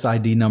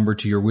CSID number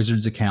to your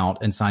Wizards account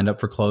and signed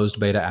up for closed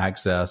beta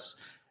access,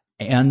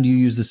 and you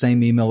use the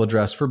same email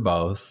address for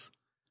both,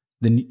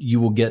 then you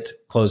will get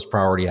closed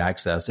priority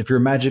access. If you're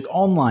a Magic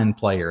Online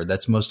player,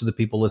 that's most of the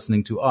people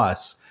listening to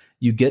us,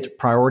 you get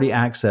priority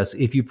access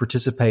if you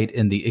participate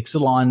in the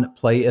Ixalan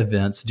play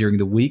events during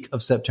the week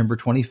of September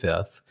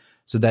 25th.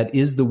 So that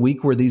is the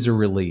week where these are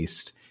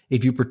released.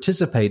 If you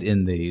participate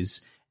in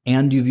these,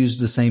 and you've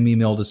used the same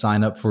email to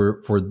sign up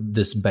for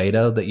this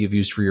beta that you've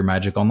used for your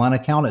Magic Online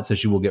account, it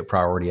says you will get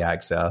priority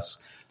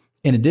access.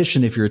 In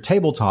addition, if you're a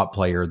tabletop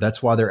player,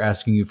 that's why they're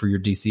asking you for your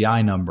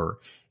DCI number.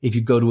 If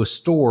you go to a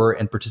store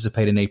and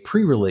participate in a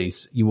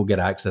pre-release, you will get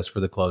access for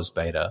the closed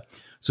beta.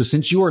 So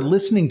since you are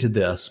listening to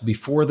this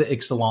before the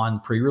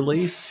Ixalan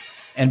pre-release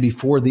and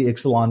before the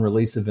Ixalan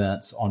release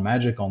events on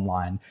Magic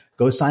Online,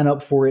 go sign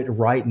up for it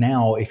right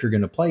now if you're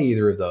going to play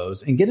either of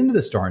those and get into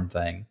this darn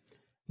thing.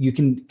 You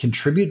can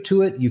contribute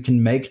to it. You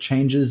can make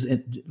changes,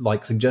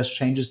 like suggest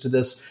changes to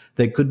this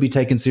that could be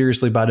taken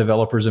seriously by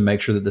developers and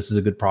make sure that this is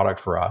a good product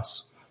for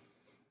us.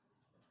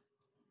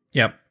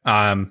 Yep.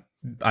 I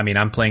mean,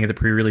 I'm playing at the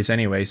pre-release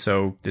anyway,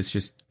 so this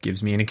just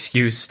gives me an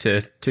excuse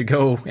to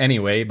go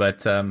anyway.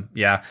 But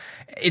yeah,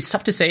 it's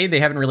tough to say.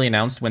 They haven't really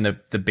announced when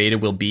the beta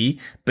will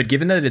be. But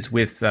given that it's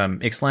with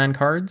Ixalan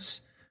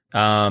cards,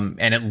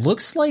 and it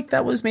looks like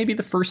that was maybe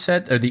the first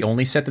set or the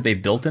only set that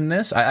they've built in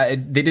this. They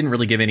didn't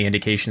really give any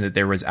indication that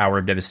there was Hour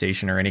of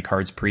Devastation or any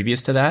cards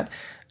previous to that.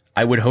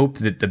 I would hope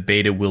that the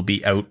beta will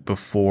be out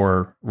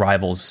before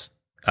Rivals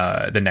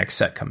the next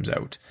set comes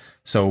out.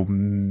 So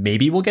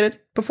maybe we'll get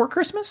it before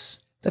Christmas?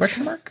 That's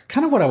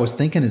kind of what I was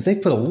thinking, is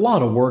they've put a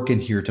lot of work in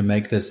here to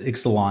make this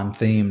Ixalan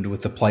themed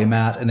with the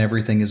playmat and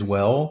everything as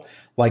well.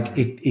 Like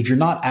if you're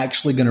not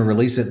actually going to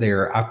release it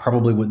there, I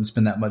probably wouldn't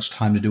spend that much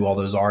time to do all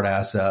those art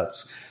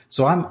assets.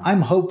 So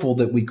I'm hopeful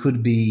that we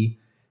could be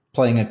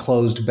playing a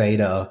closed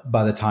beta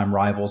by the time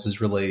Rivals is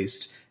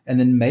released, and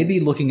then maybe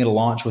looking at a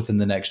launch within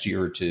the next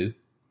year or two.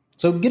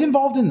 So get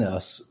involved in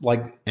this.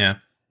 Like, yeah,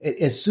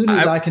 as soon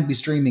as I can be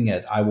streaming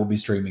it, I will be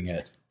streaming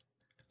it.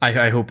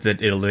 I hope that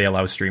they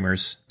allow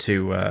streamers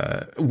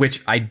to,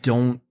 which I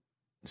don't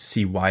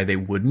see why they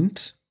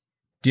wouldn't.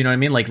 Do you know what I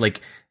mean?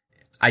 Like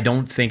I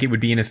don't think it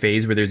would be in a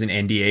phase where there's an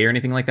NDA or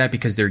anything like that,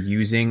 because they're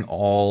using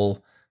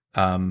all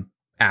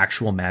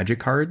actual Magic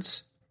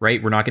cards,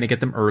 right? We're not going to get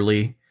them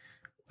early.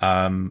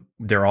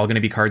 They're all going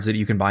to be cards that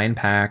you can buy in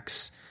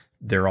packs.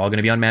 They're all going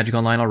to be on Magic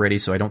Online already,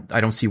 so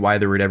I don't see why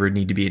there would ever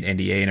need to be an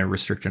NDA and a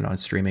restriction on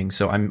streaming.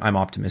 So I'm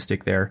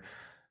optimistic there.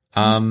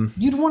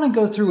 You'd want to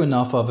go through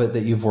enough of it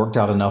that you've worked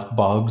out enough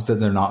bugs that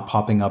they're not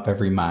popping up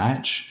every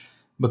match,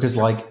 because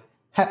like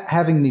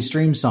having me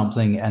stream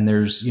something and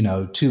there's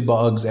 2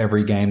 bugs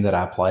every game that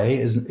I play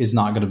is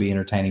not going to be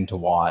entertaining to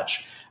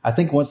watch. I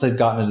think once they've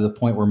gotten to the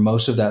point where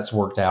most of that's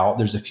worked out,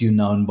 there's a few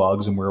known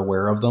bugs and we're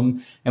aware of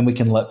them, and we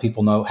can let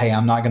people know, hey,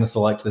 I'm not going to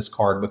select this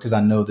card because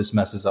I know this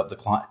messes up the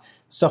client,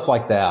 stuff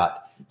like that.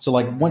 So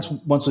like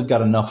once we've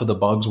got enough of the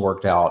bugs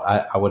worked out,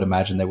 I would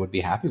imagine they would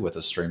be happy with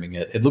us streaming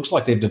it. It looks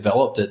like they've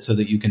developed it so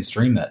that you can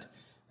stream it.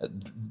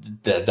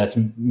 That's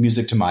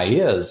music to my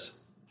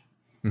ears.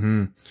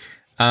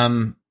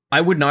 Mm-hmm.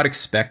 I would not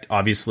expect,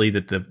 obviously,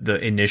 that the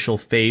initial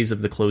phase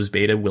of the closed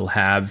beta will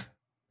have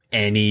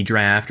any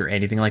draft or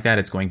anything like that.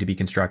 It's going to be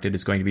constructed.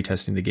 It's going to be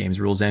testing the game's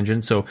rules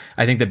engine. So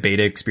I think the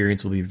beta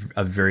experience will be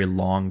a very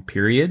long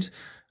period.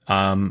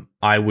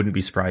 I wouldn't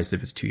be surprised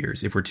if it's 2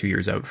 years, if we're 2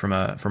 years out from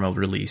a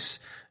release.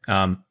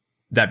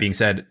 That being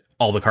said,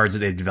 all the cards that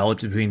they've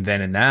developed between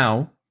then and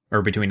now,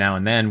 or between now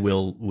and then,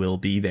 will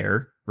be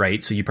there,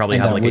 right? So you probably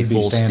have like a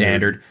full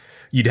standard.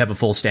 You'd have a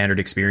full standard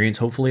experience,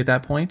 hopefully, at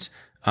that point.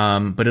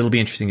 But it'll be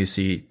interesting to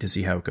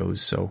see how it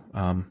goes. So,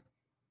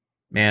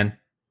 man,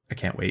 I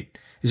can't wait.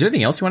 Is there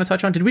anything else you want to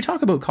touch on? Did we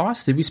talk about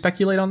cost? Did we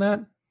speculate on that?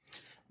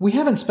 We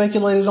haven't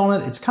speculated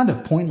on it. It's kind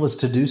of pointless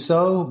to do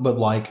so, but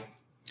like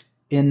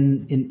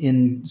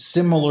in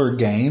similar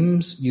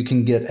games, you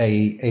can get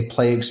a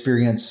play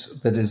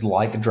experience that is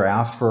like a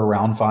draft for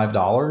around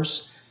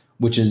 $5,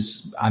 which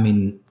is, I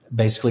mean,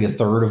 basically a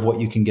third of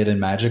what you can get in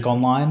Magic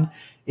Online.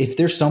 If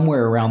they're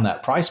somewhere around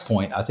that price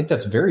point, I think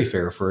that's very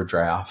fair for a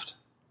draft.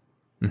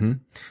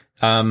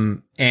 Mm-hmm.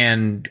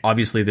 And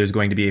obviously there's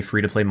going to be a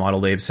free-to-play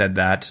model. They've said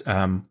that,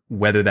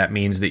 whether that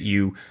means that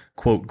you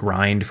quote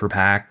grind for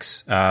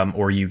packs,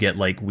 or you get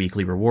like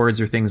weekly rewards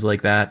or things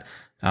like that.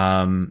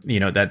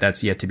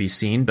 That's yet to be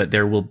seen, but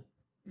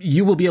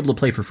you will be able to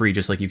play for free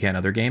just like you can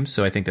other games.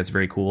 So I think that's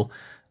very cool.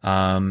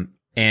 And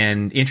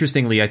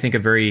interestingly, I think a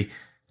very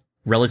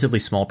relatively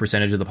small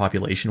percentage of the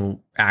population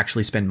will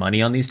actually spend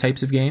money on these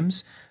types of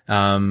games.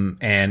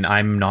 And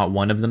I'm not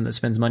one of them that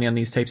spends money on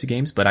these types of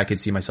games, but I could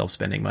see myself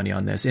spending money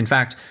on this. In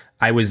fact,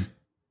 I was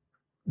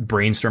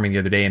brainstorming the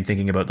other day and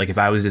thinking about, like, if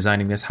I was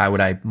designing this, how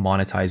would I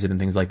monetize it and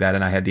things like that.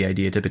 And I had the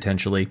idea to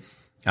potentially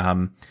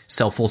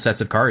sell full sets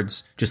of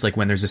cards. Just like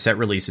when there's a set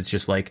release, it's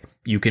just like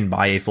you can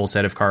buy a full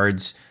set of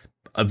cards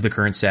of the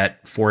current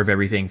set, 4 of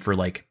everything, for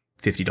like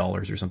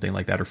 $50 or something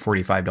like that, or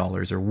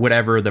 $45 or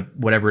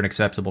whatever an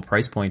acceptable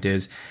price point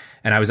is.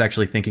 And I was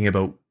actually thinking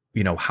about,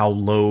 how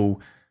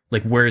low,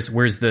 like where's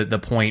the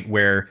point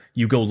where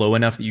you go low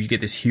enough that you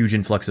get this huge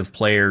influx of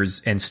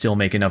players and still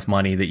make enough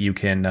money that you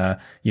can,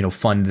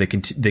 fund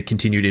the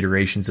continued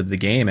iterations of the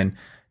game. And,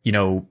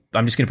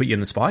 I'm just going to put you in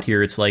the spot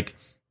here. It's like,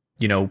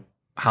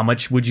 how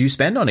much would you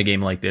spend on a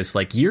game like this,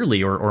 like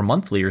yearly or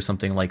monthly or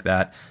something like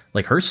that?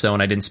 Like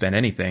Hearthstone, I didn't spend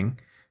anything.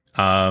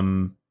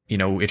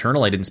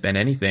 Eternal, I didn't spend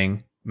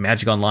anything.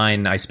 Magic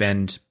Online, I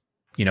spend,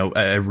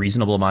 a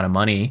reasonable amount of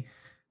money.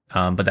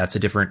 But that's a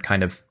different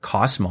kind of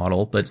cost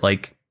model. But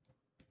like,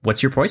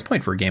 what's your price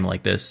point for a game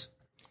like this?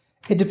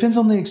 It depends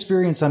on the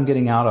experience I'm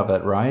getting out of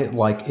it, right?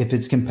 Like if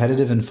it's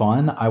competitive and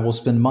fun, I will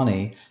spend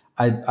money.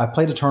 I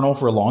played Eternal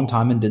for a long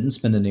time and didn't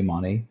spend any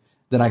money.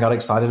 Then I got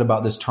excited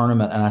about this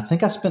tournament, and I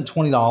think I spent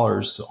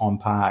 $20 on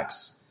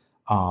packs,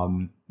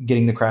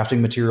 getting the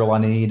crafting material I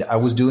need. I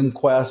was doing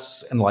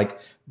quests, and like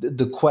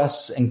the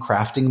quests and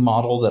crafting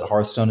model that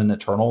Hearthstone and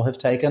Eternal have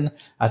taken,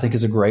 I think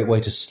is a great way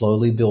to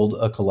slowly build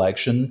a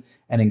collection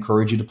and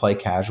encourage you to play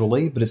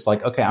casually. But it's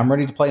like, okay, I'm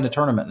ready to play in a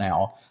tournament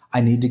now.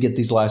 I need to get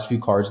these last few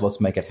cards. Let's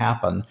make it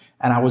happen.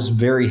 And I was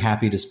very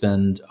happy to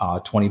spend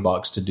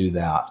 $20 to do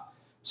that.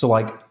 So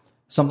like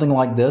something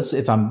like this,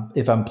 if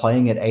I'm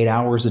playing it 8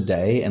 hours a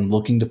day and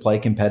looking to play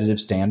competitive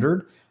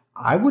standard,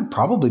 I would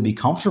probably be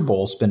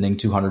comfortable spending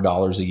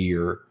 $200 a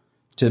year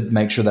to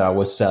make sure that I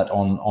was set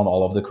on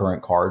all of the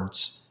current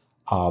cards.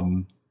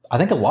 I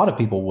think a lot of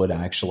people would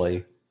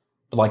actually.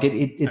 Like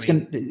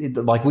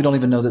like we don't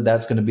even know that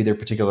that's going to be their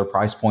particular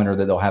price point or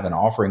that they'll have an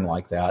offering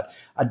like that.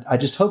 I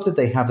just hope that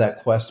they have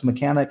that quest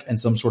mechanic and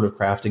some sort of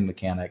crafting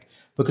mechanic,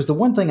 because the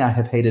one thing I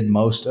have hated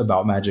most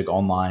about Magic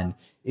Online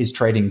is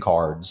trading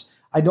cards.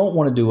 I don't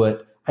want to do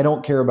it. I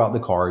don't care about the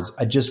cards.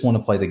 I just want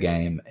to play the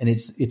game. And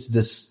it's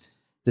this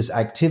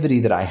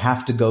activity that I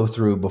have to go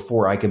through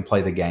before I can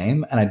play the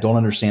game. And I don't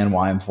understand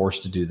why I'm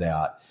forced to do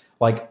that.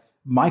 Like,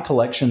 my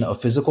collection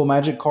of physical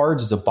Magic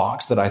cards is a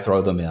box that I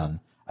throw them in.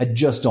 I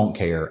just don't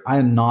care. I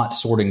am not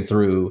sorting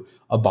through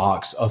a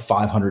box of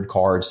 500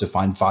 cards to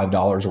find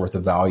 $5 worth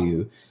of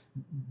value.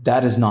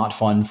 That is not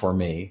fun for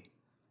me.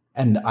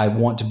 And I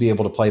want to be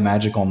able to play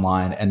Magic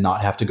Online and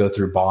not have to go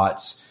through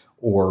bots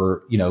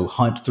or,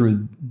 hunt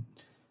through,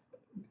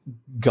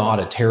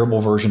 a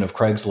terrible version of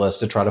Craigslist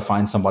to try to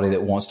find somebody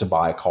that wants to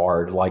buy a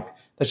card. Like,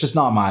 that's just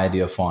not my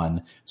idea of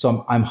fun.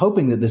 So I'm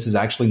hoping that this is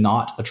actually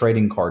not a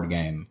trading card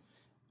game.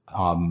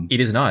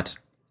 It is not.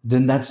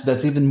 Then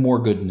that's even more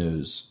good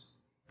news.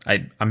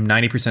 I'm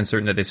 90%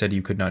 certain that they said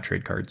you could not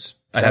trade cards.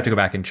 I'd have to go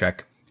back and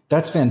check.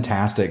 That's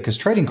fantastic, because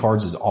trading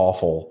cards is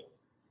awful.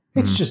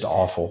 It's just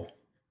awful.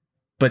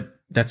 But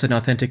that's an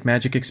authentic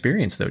Magic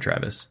experience, though,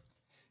 Travis.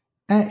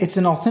 It's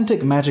an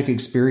authentic Magic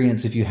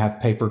experience if you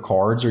have paper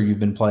cards or you've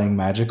been playing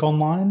Magic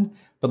Online.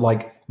 But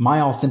like,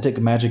 my authentic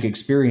Magic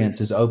experience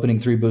is opening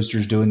 3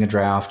 boosters, doing a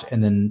draft,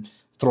 and then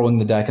throwing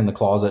the deck in the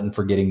closet and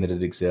forgetting that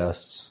it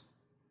exists.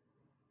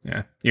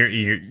 Yeah,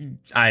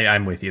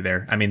 I'm with you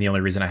there. I mean, the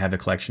only reason I have the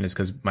collection is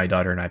because my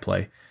daughter and I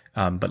play.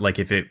 But like,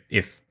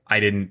 if I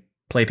didn't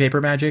play paper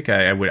Magic,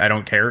 I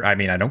don't care. I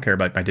mean, I don't care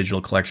about my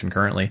digital collection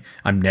currently.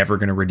 I'm never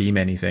going to redeem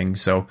anything.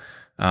 So,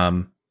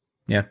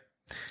 yeah.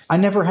 I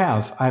never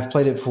have. I've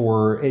played it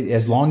for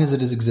as long as it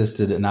has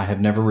existed, and I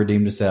have never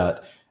redeemed a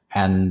set.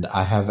 And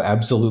I have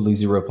absolutely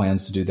zero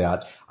plans to do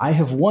that. I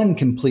have won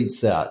complete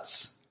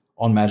sets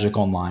on Magic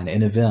Online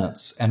in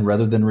events, and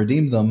rather than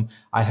redeem them,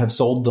 I have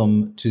sold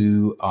them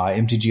to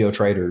MTGO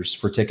traders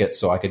for tickets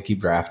so I could keep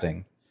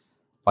drafting.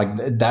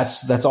 Like,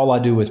 that's all I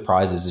do with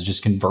prizes, is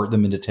just convert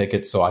them into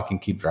tickets so I can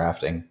keep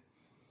drafting.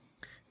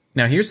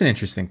 Now, here's an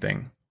interesting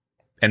thing,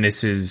 and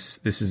this is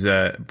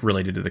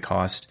related to the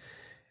cost.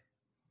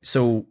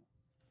 So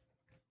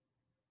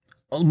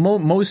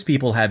most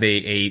people have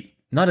a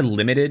not a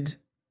limited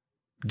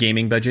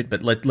gaming budget,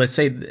 but let's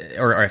say,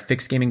 or a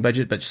fixed gaming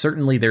budget, but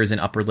certainly there's an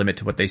upper limit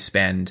to what they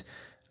spend.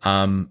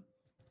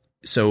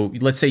 So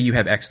let's say you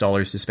have X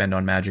dollars to spend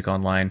on Magic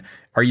Online.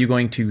 Are you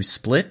going to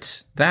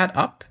split that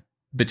up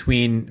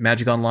between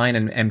Magic Online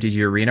and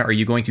MTG Arena? Are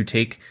you going to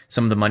take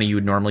some of the money you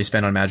would normally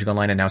spend on Magic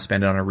Online and now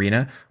spend it on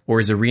Arena? Or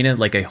is Arena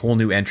like a whole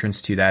new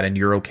entrance to that, and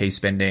you're okay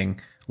spending,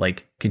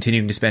 like,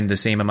 continuing to spend the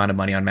same amount of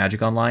money on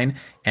Magic Online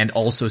and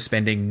also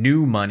spending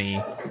new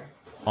money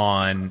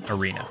on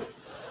Arena?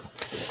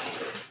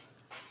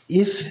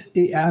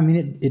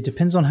 It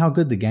depends on how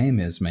good the game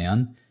is,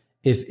 man.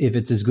 If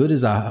it's as good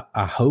as I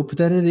hope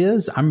that it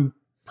is, I'm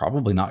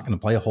probably not going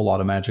to play a whole lot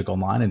of Magic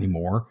Online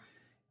anymore.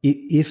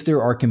 If there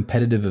are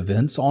competitive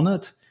events on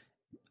it,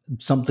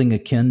 something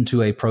akin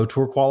to a Pro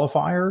Tour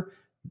qualifier,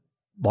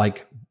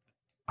 like,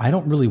 I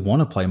don't really want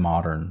to play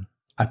Modern.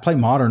 I play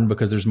Modern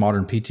because there's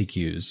Modern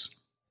PTQs.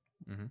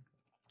 Mm-hmm.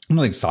 I'm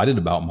not excited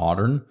about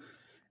Modern.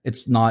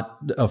 It's not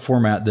a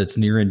format that's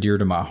near and dear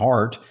to my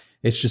heart.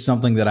 It's just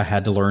something that I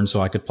had to learn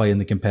so I could play in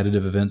the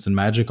competitive events in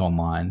Magic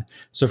Online.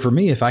 So for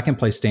me, if I can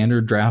play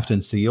Standard, Draft,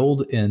 and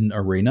Sealed in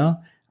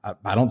Arena,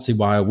 I don't see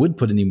why I would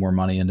put any more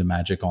money into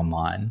Magic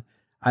Online.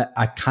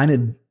 I kind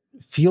of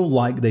feel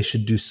like they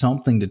should do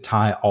something to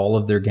tie all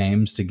of their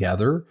games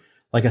together.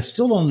 Like, I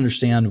still don't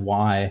understand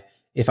why,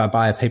 if I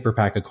buy a paper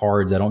pack of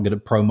cards, I don't get a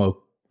promo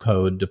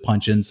code to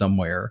punch in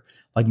somewhere.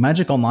 Like,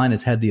 Magic Online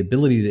has had the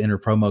ability to enter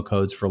promo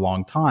codes for a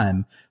long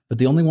time, but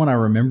the only one I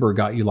remember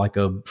got you like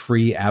a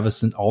free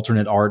Avacyn,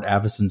 alternate art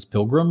Avacyn's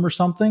Pilgrim or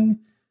something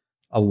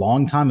a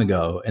long time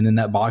ago. And then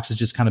that box has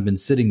just kind of been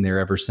sitting there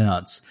ever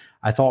since.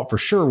 I thought for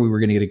sure we were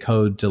going to get a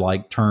code to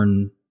like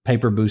turn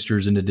paper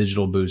boosters into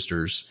digital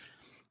boosters.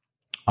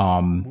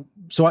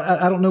 So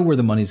I don't know where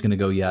the money's going to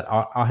go yet.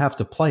 I'll have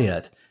to play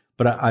it,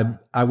 but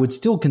I would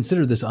still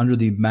consider this under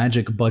the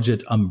Magic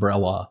budget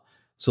umbrella.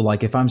 So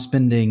like, if I'm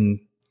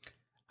spending,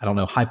 I don't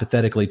know,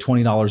 hypothetically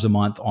 $20 a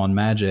month on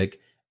Magic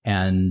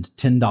and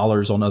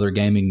 $10 on other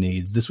gaming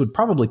needs, this would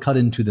probably cut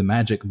into the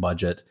Magic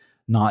budget,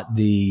 not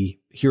the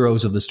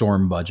Heroes of the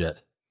Storm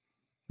budget.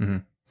 Mm-hmm.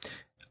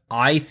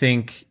 I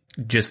think,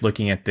 just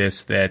looking at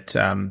this, that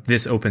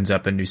this opens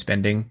up a new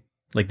spending.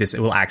 Like, this, it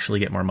will actually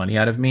get more money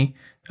out of me.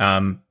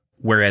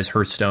 Whereas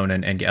Hearthstone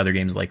and other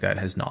games like that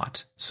has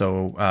not.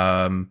 So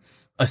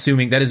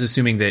assuming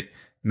that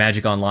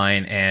Magic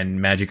Online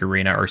and Magic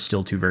Arena are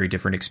still two very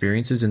different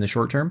experiences in the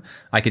short term,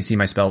 I could see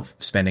myself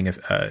spending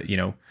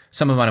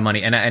some amount of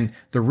money. And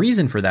the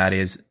reason for that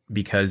is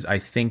because I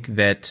think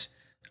that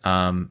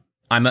I'm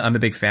a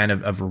big fan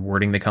of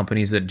rewarding the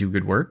companies that do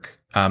good work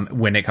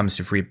when it comes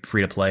to free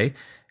to play,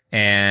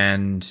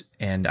 and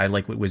I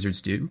like what Wizards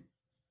do.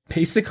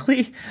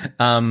 basically.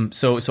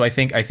 So I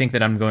think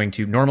that I'm going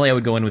to, normally I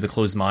would go in with a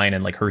closed mind,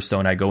 and like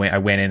Hearthstone, I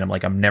went in, I'm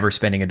like, I'm never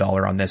spending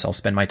 $1 on this. I'll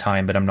spend my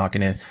time, but I'm not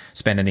going to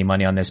spend any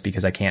money on this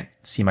because I can't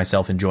see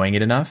myself enjoying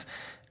it enough.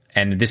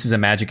 And this is a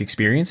Magic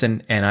experience,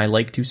 and I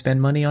like to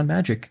spend money on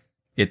Magic.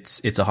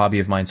 It's a hobby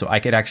of mine. So I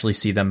could actually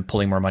see them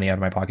pulling more money out of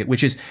my pocket,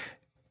 which is,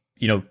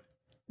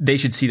 they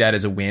should see that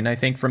as a win, I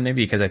think, from them,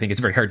 because I think it's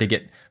very hard to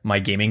get my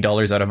gaming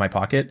dollars out of my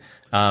pocket.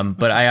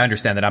 But I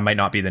understand that I might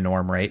not be the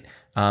norm, right?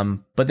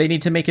 But they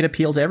need to make it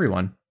appeal to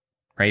everyone,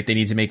 right? They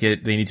need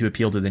to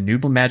appeal to the new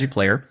Magic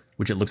player,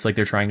 which it looks like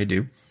they're trying to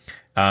do.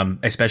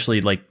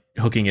 Especially like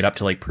hooking it up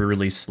to like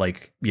pre-release,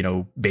 like,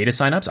 beta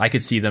signups. I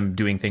could see them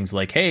doing things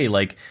like, hey,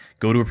 like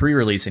go to a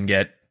pre-release and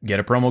get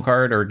a promo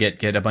card, or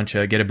get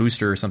a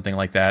booster or something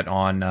like that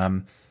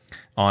on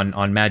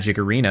Magic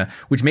Arena,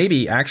 which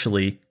maybe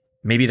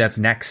that's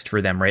next for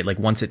them, right? Like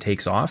once it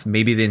takes off,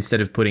 maybe they,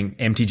 instead of putting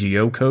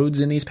MTGO codes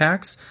in these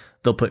packs,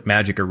 they'll put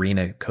Magic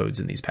Arena codes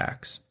in these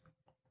packs.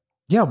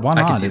 Yeah, why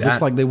not? It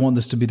looks like they want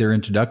this to be their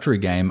introductory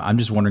game. I'm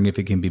just wondering if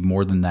it can be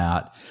more than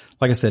that.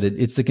 Like I said,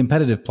 it's the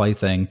competitive play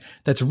thing.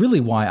 That's really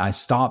why I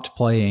stopped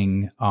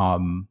playing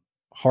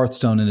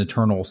Hearthstone and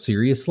Eternal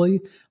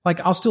seriously. Like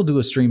I'll still do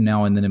a stream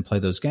now and then and play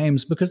those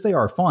games because they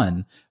are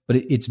fun. But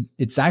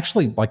it's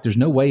actually like there's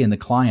no way in the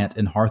client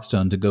in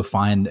Hearthstone to go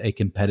find a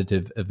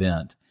competitive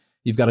event.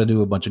 You've got to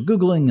do a bunch of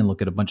Googling and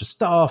look at a bunch of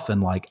stuff.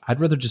 And like, I'd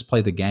rather just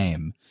play the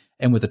game.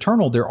 And with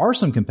Eternal, there are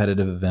some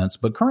competitive events,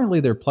 but currently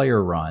they're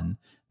player run.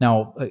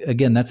 Now,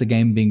 again, that's a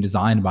game being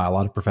designed by a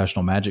lot of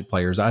professional Magic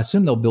players. I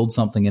assume they'll build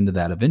something into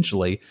that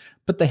eventually,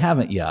 but they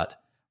haven't yet.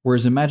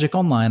 Whereas in Magic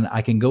Online,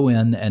 I can go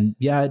in and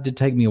it did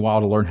take me a while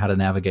to learn how to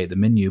navigate the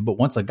menu. But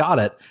once I got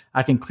it,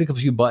 I can click a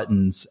few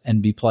buttons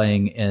and be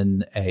playing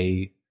in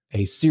a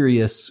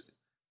serious,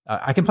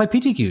 I can play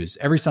PTQs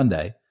every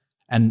Sunday.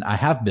 And I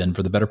have been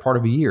for the better part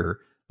of a year.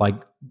 Like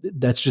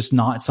that's just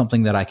not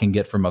something that I can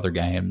get from other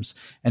games.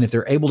 And if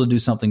they're able to do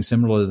something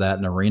similar to that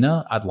in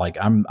Arena,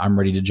 I'm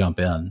ready to jump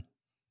in.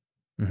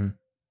 Mm-hmm.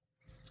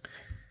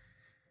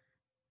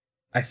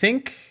 I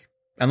think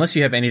unless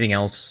you have anything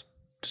else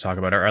to talk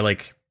about, or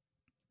like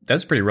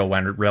that's a pretty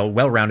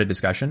well-rounded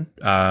discussion.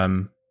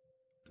 I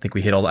think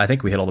we hit all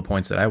the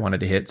points that I wanted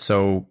to hit.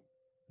 So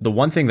the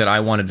one thing that I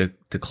wanted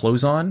to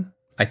close on,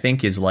 I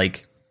think, is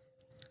like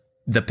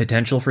the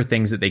potential for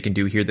things that they can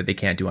do here that they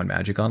can't do on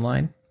Magic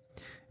Online.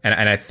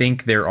 And I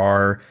think there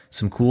are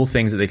some cool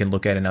things that they can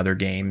look at in other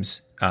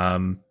games.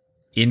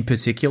 In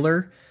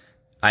particular,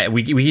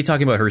 we keep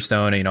talking about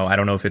Hearthstone. I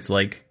don't know if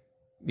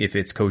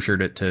it's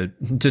kosher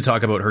to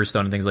talk about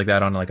Hearthstone and things like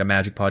that on like a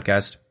Magic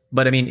podcast.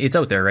 But I mean, it's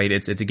out there, right?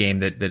 It's a game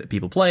that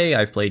people play.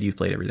 I've played, you've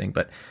played, everything.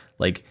 But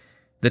like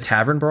the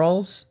tavern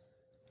brawls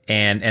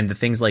and the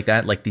things like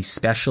that, like these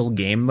special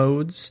game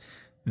modes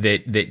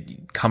that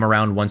come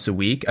around once a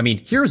week. I mean,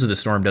 Heroes of the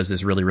Storm does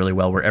this really, really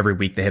well, where every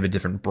week they have a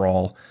different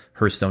brawl.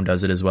 Hearthstone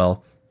does it as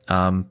well.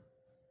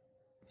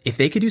 If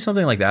they could do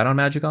something like that on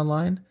Magic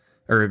Online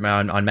or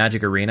on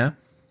Magic Arena,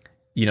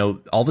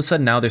 all of a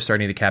sudden now they're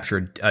starting to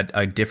capture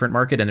a different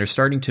market, and they're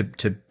starting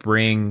to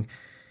bring,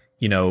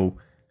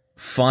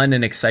 fun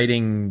and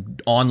exciting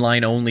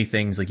online only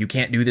things. Like you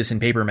can't do this in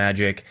paper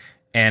Magic,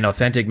 and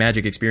authentic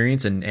Magic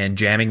experience, and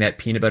jamming that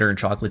peanut butter and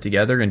chocolate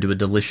together into a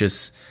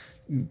delicious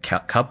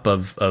cup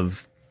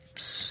of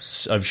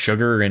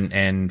sugar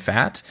and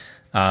fat.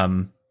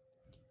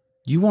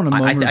 You want to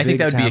I think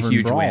that would be a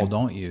huge brawl, win,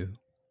 don't you?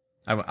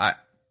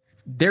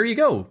 There you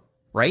go.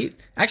 Right?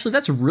 Actually,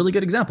 that's a really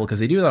good example, because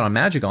they do that on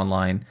Magic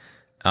Online,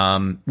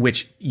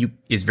 which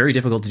is very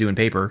difficult to do in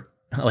paper.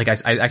 Like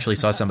I actually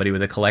saw somebody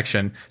with a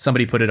collection.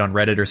 Somebody put it on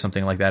Reddit or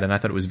something like that, and I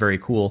thought it was very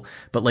cool.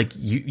 But like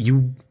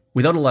you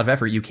without a lot of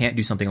effort, you can't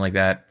do something like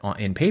that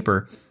in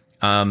paper.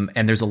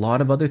 And there's a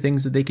lot of other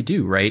things that they could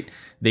do. Right?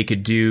 They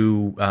could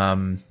do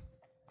kind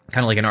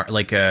of like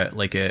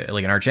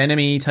an arch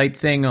enemy type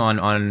thing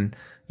on.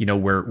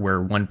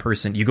 Where one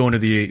person, you go into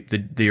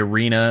the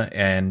arena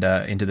and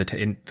into the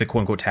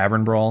quote unquote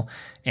tavern brawl,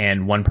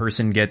 and one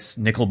person gets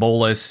Nicol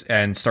Bolas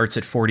and starts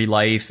at 40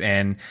 life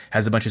and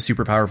has a bunch of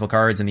super powerful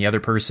cards, and the other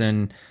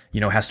person,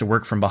 has to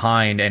work from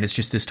behind, and it's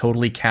just this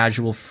totally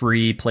casual,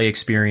 free play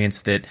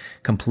experience that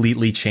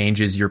completely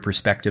changes your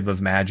perspective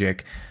of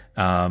Magic.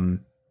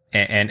 And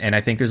I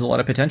think there's a lot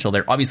of potential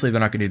there. Obviously, they're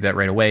not going to do that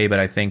right away, but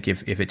I think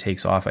if it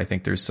takes off, I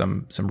think there's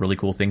some really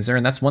cool things there,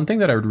 and that's one thing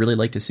that I would really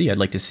like to see. I'd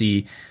like to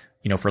see,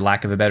 for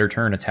lack of a better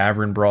term, a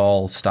tavern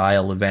brawl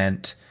style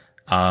event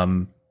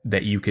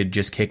that you could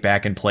just kick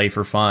back and play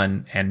for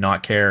fun and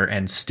not care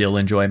and still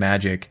enjoy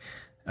Magic.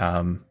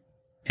 I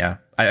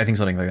think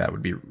something like that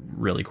would be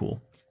really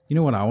cool. You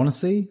know what I want to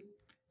see?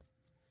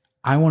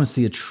 I want to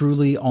see a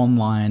truly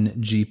online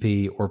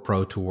GP or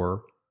Pro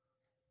Tour,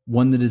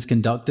 one that is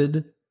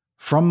conducted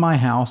from my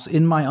house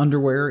in my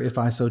underwear, if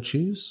I so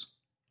choose,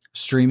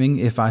 streaming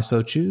if I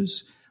so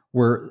choose,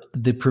 where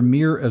the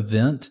premier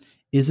event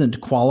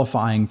isn't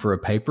qualifying for a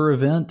paper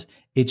event.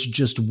 It's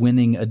just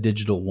winning a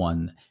digital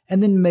one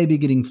and then maybe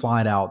getting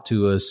flight out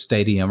to a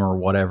stadium or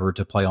whatever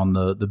to play on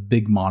the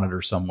big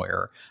monitor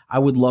somewhere. I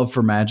would love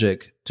for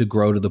Magic to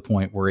grow to the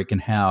point where it can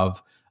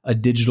have a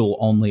digital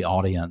only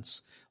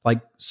audience.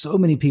 Like, so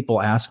many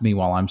people ask me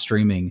while I'm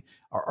streaming,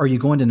 are you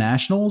going to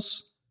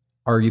nationals?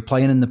 Are you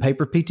playing in the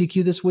paper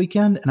PTQ this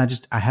weekend?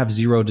 And I have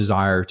zero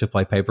desire to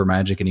play paper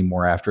Magic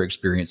anymore after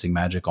experiencing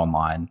Magic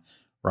online,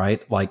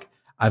 right? Like,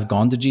 I've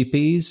gone to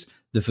GPs.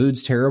 The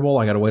food's terrible.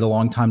 I got to wait a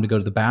long time to go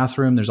to the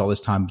bathroom. There's all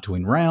this time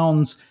between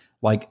rounds.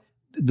 Like,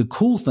 the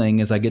cool thing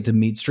is I get to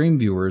meet stream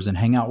viewers and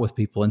hang out with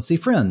people and see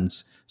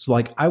friends. So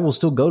like, I will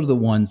still go to the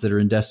ones that are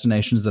in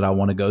destinations that I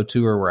want to go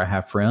to or where I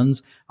have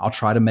friends. I'll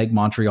try to make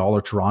Montreal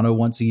or Toronto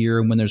once a year.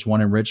 And when there's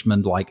one in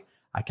Richmond, like,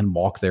 I can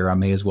walk there. I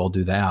may as well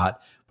do that.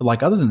 But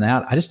like, other than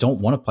that, I just don't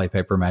want to play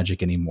paper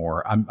Magic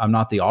anymore. I'm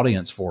not the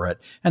audience for it.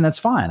 And that's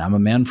fine. I'm a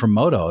man from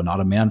Moto,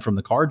 not a man from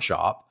the card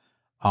shop.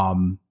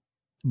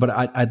 But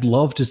I'd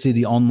love to see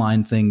the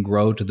online thing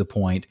grow to the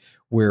point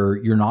where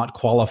you're not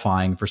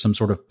qualifying for some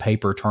sort of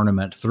paper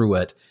tournament through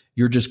it.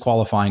 You're just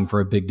qualifying for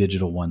a big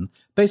digital one,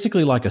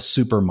 basically like a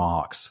super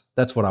Mox.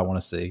 That's what I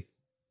want to see.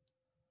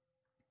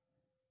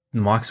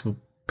 Mox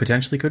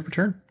potentially could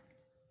return.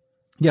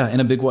 Yeah,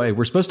 in a big way.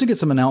 We're supposed to get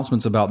some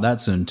announcements about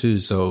that soon too,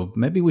 so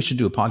maybe we should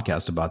do a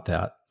podcast about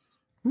that.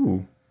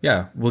 Ooh,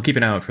 yeah, we'll keep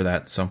an eye out for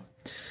that. So,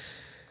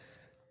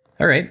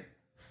 all right,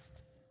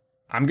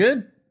 I'm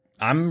good.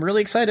 I'm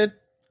really excited.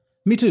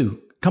 Me too.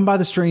 Come by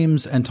the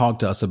streams and talk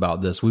to us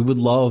about this. We would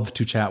love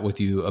to chat with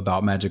you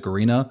about Magic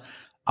Arena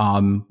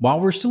while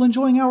we're still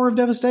enjoying Hour of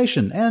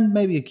Devastation and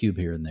maybe a cube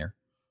here and there.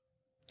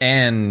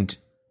 And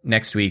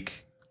next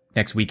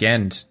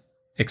weekend,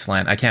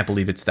 Ixalan. I can't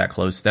believe it's that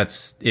close.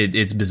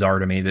 It's bizarre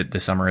to me that the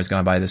summer has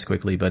gone by this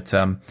quickly. But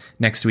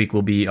next week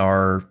will be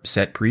our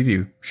set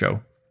preview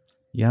show.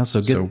 Yeah,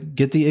 so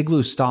get the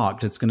Igloo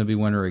stocked. It's going to be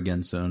winter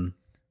again soon.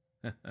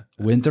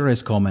 Winter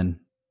is coming.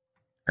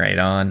 Right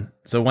on.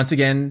 So once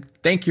again,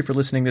 thank you for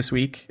listening this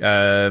week.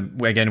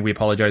 Again, we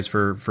apologize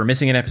for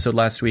missing an episode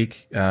last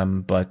week.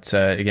 But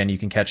again, you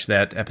can catch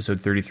that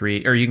episode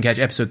 33, or you can catch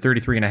episode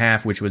 33 and a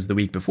half, which was the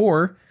week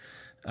before.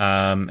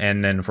 And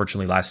then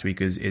unfortunately last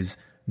week is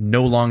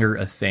no longer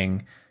a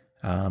thing.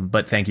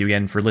 But thank you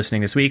again for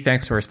listening this week.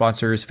 Thanks to our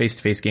sponsors, Face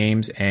to Face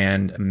Games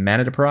and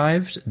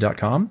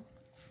ManaDeprived.com.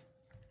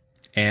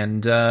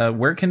 And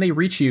where can they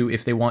reach you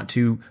if they want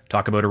to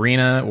talk about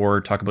Arena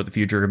or talk about the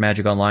future of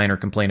Magic Online or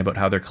complain about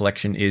how their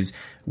collection is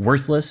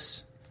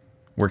worthless?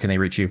 Where can they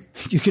reach you?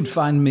 You can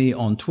find me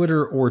on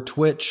Twitter or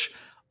Twitch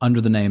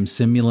under the name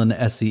Simulin,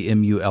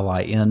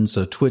 Semulin.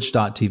 So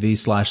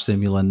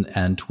twitch.tv/Simulin,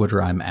 and Twitter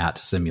I'm at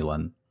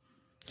Simulin.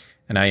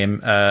 And I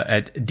am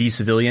at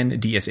DSavilian,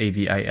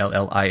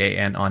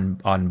 DSAVILLIAN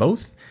on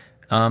both.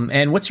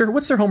 And what's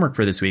their homework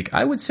for this week?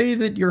 I would say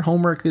that your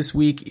homework this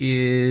week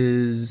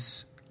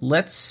is,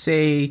 let's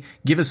say,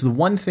 give us the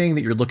one thing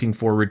that you're looking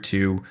forward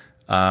to,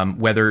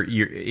 whether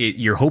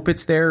you hope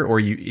it's there or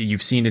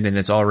you've seen it and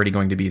it's already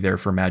going to be there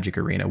for Magic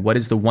Arena. What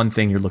is the one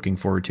thing you're looking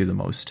forward to the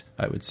most,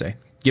 I would say?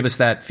 Give us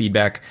that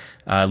feedback.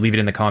 Leave it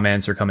in the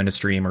comments or come into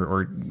stream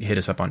or hit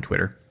us up on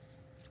Twitter.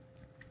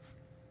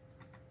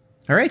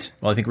 All right.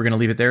 Well, I think we're going to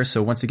leave it there.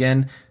 So once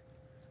again,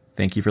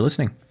 thank you for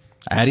listening.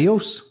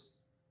 Adios.